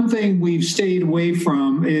 The one thing we've stayed away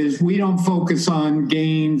from is we don't focus on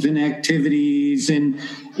games and activities and,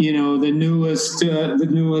 the newest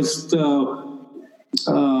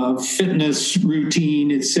fitness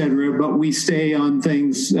routine, etc. But we stay on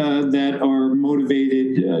things that are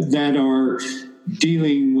motivated, that are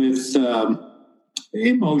dealing with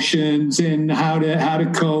emotions and how to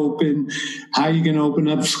cope and how you can open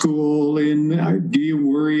up school, and do you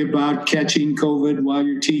worry about catching COVID while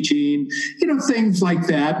you're teaching, things like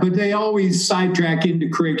that. But they always sidetrack into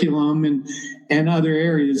curriculum and other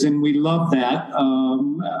areas, and we love that.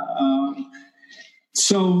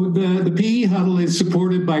 So the PE huddle is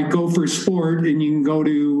supported by Gopher Sport, and you can go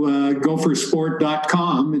to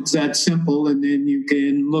gophersport.com. It's that simple, and then you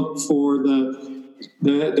can look for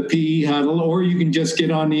the PE huddle, or you can just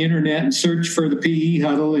get on the internet and search for the PE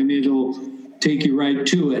huddle, and it'll take you right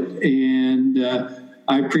to it. And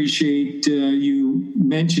I appreciate you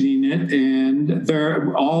mentioning it. And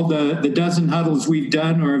all the dozen huddles we've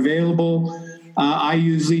done are available. I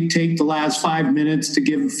usually take the last 5 minutes to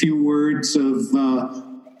give a few words of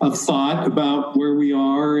thought about where we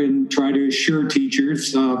are and try to assure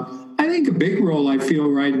teachers. I think a big role I feel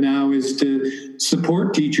right now is to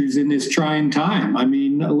support teachers in this trying time. I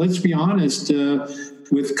mean, let's be honest,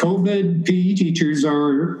 with COVID, PE teachers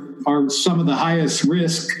are some of the highest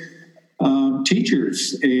risk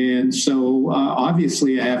teachers. And so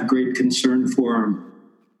obviously I have great concern for them.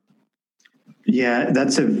 Yeah,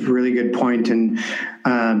 that's a really good point. And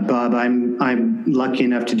Bob, I'm lucky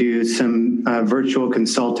enough to do some virtual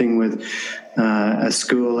consulting with a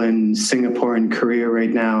school in Singapore and Korea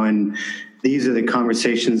right now. And these are the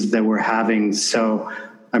conversations that we're having. So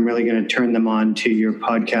I'm really going to turn them on to your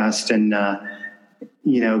podcast. And,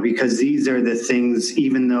 because these are the things,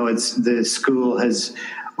 even though the school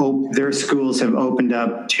their schools have opened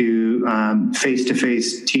up to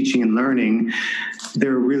face-to-face teaching and learning,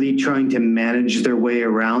 they're really trying to manage their way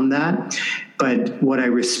around that. But what I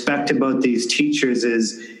respect about these teachers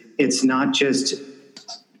is it's not just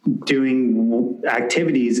doing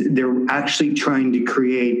activities, they're actually trying to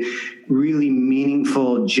create really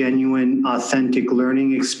meaningful, genuine, authentic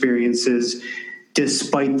learning experiences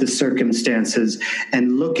despite the circumstances,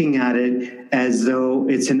 and looking at it as though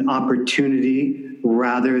it's an opportunity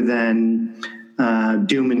rather than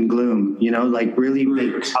doom and gloom, like really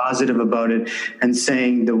being positive about it and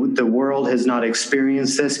saying the world has not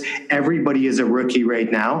experienced this. Everybody is a rookie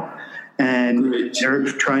right now, and they're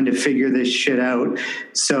trying to figure this shit out.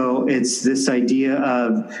 So it's this idea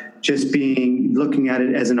of just looking at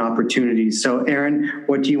it as an opportunity. So Aaron,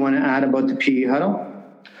 what do you want to add about the PE huddle?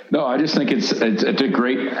 No, I just think it's a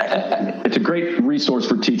great resource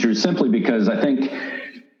for teachers, simply because I think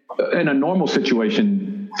in a normal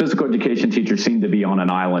situation, physical education teachers seem to be on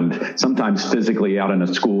an island, sometimes physically out in a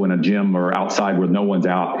school, in a gym, or outside where no one's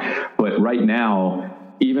out. But right now,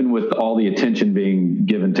 even with all the attention being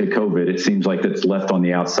given to COVID, it seems like it's left on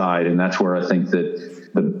the outside. And that's where I think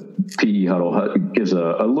that the PE huddle gives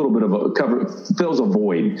a little bit of fills a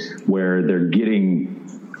void where they're getting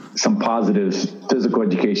some positive physical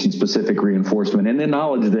education specific reinforcement, and the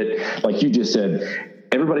knowledge that, like you just said,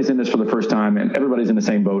 everybody's in this for the first time, and everybody's in the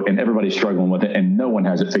same boat, and everybody's struggling with it, and no one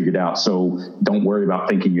has it figured out. So don't worry about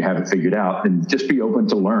thinking you have it figured out, and just be open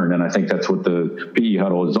to learn. And I think that's what the PE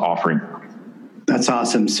huddle is offering. That's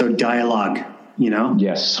awesome. So dialogue,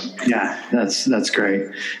 Yes. Yeah, that's great.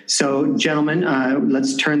 So gentlemen,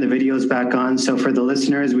 let's turn the videos back on. So for the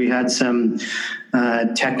listeners, we had some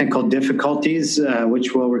technical difficulties,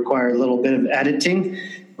 which will require a little bit of editing,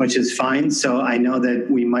 which is fine. So I know that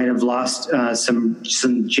we might have lost some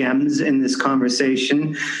gems in this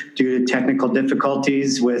conversation due to technical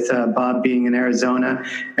difficulties, with Bob being in Arizona,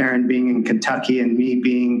 Aaron being in Kentucky, and me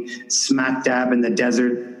being smack dab in the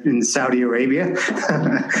desert in Saudi Arabia.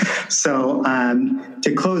 So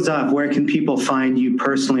to close off, where can people find you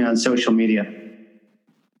personally on social media?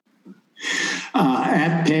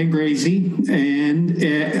 At Pangrazy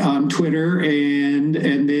and on Twitter, and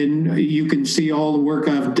then you can see all the work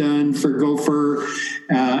I've done for Gopher.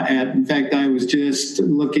 In fact, I was just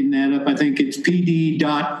looking that up. I think it's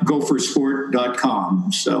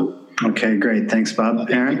pd.gophersport.com. So okay, great. Thanks, Bob.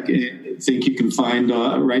 Aaron? I think you can find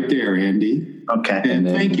right there, Andy. Okay. And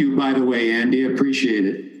thank you, by the way, Andy. I appreciate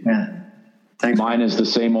it. Yeah. Thanks. Mine is the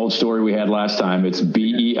same old story we had last time. It's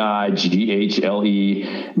BEIGHLE at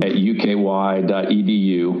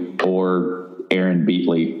uky.edu, or Aaron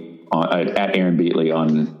Beatley at Aaron Beatley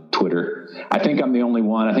on Twitter. I think I'm the only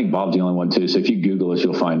one. I think Bob's the only one too. So if you Google us,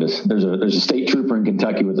 you'll find us. There's a state trooper in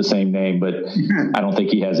Kentucky with the same name, but I don't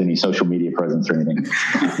think he has any social media presence or anything.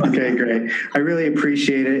 Okay, great. I really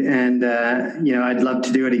appreciate it. And, I'd love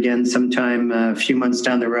to do it again sometime a few months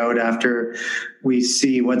down the road after we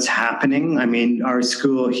see what's happening. I mean, our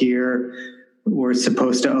school here, we're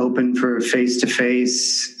supposed to open for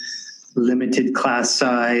face-to-face, limited class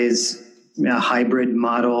size, a hybrid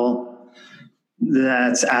model.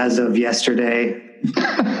 That's as of yesterday,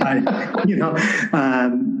 but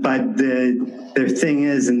the thing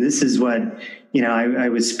is, and this is what, I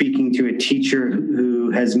was speaking to a teacher who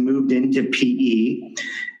has moved into PE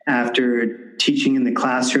after teaching in the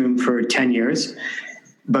classroom for 10 years.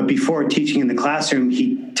 But before teaching in the classroom,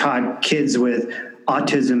 he taught kids with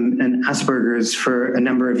autism and Asperger's for a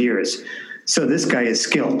number of years. So this guy is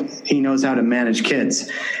skilled. He knows how to manage kids.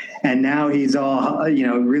 And now he's all,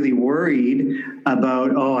 really worried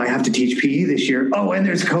about, I have to teach PE this year. Oh, and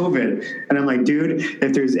there's COVID. And I'm like, dude,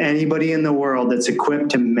 if there's anybody in the world that's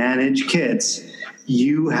equipped to manage kids,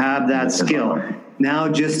 You have that skill. Now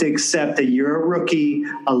just accept that you're a rookie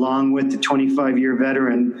along with the 25-year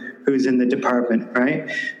veteran who's in the department,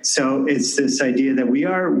 right? So it's this idea that we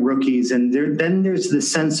are rookies, and then there's the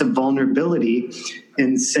sense of vulnerability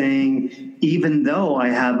in saying, even though I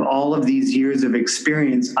have all of these years of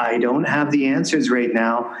experience, I don't have the answers right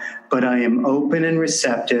now, but I am open and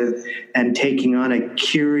receptive and taking on a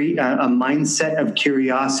mindset of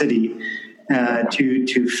curiosity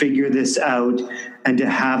to figure this out and to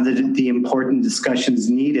have the important discussions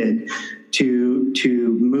needed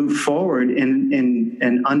to move forward in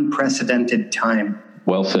an unprecedented time.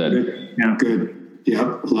 Well said. Good. Yeah. Good.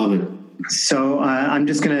 Yeah, love it. So I'm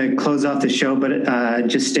just going to close off the show, but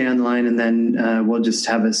just stay on the line, and then we'll just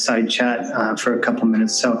have a side chat for a couple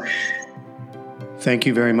minutes. So thank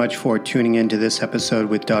you very much for tuning into this episode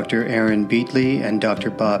with Dr. Aaron Beatley and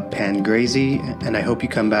Dr. Bob Pangrazi, and I hope you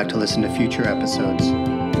come back to listen to future episodes.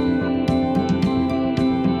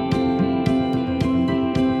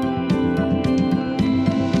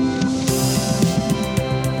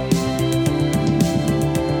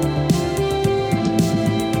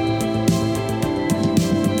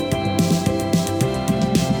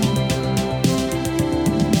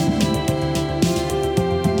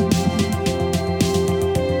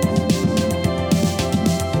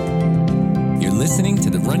 Listening to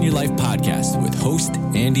the Run Your Life podcast with host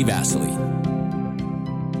Andy Vasily.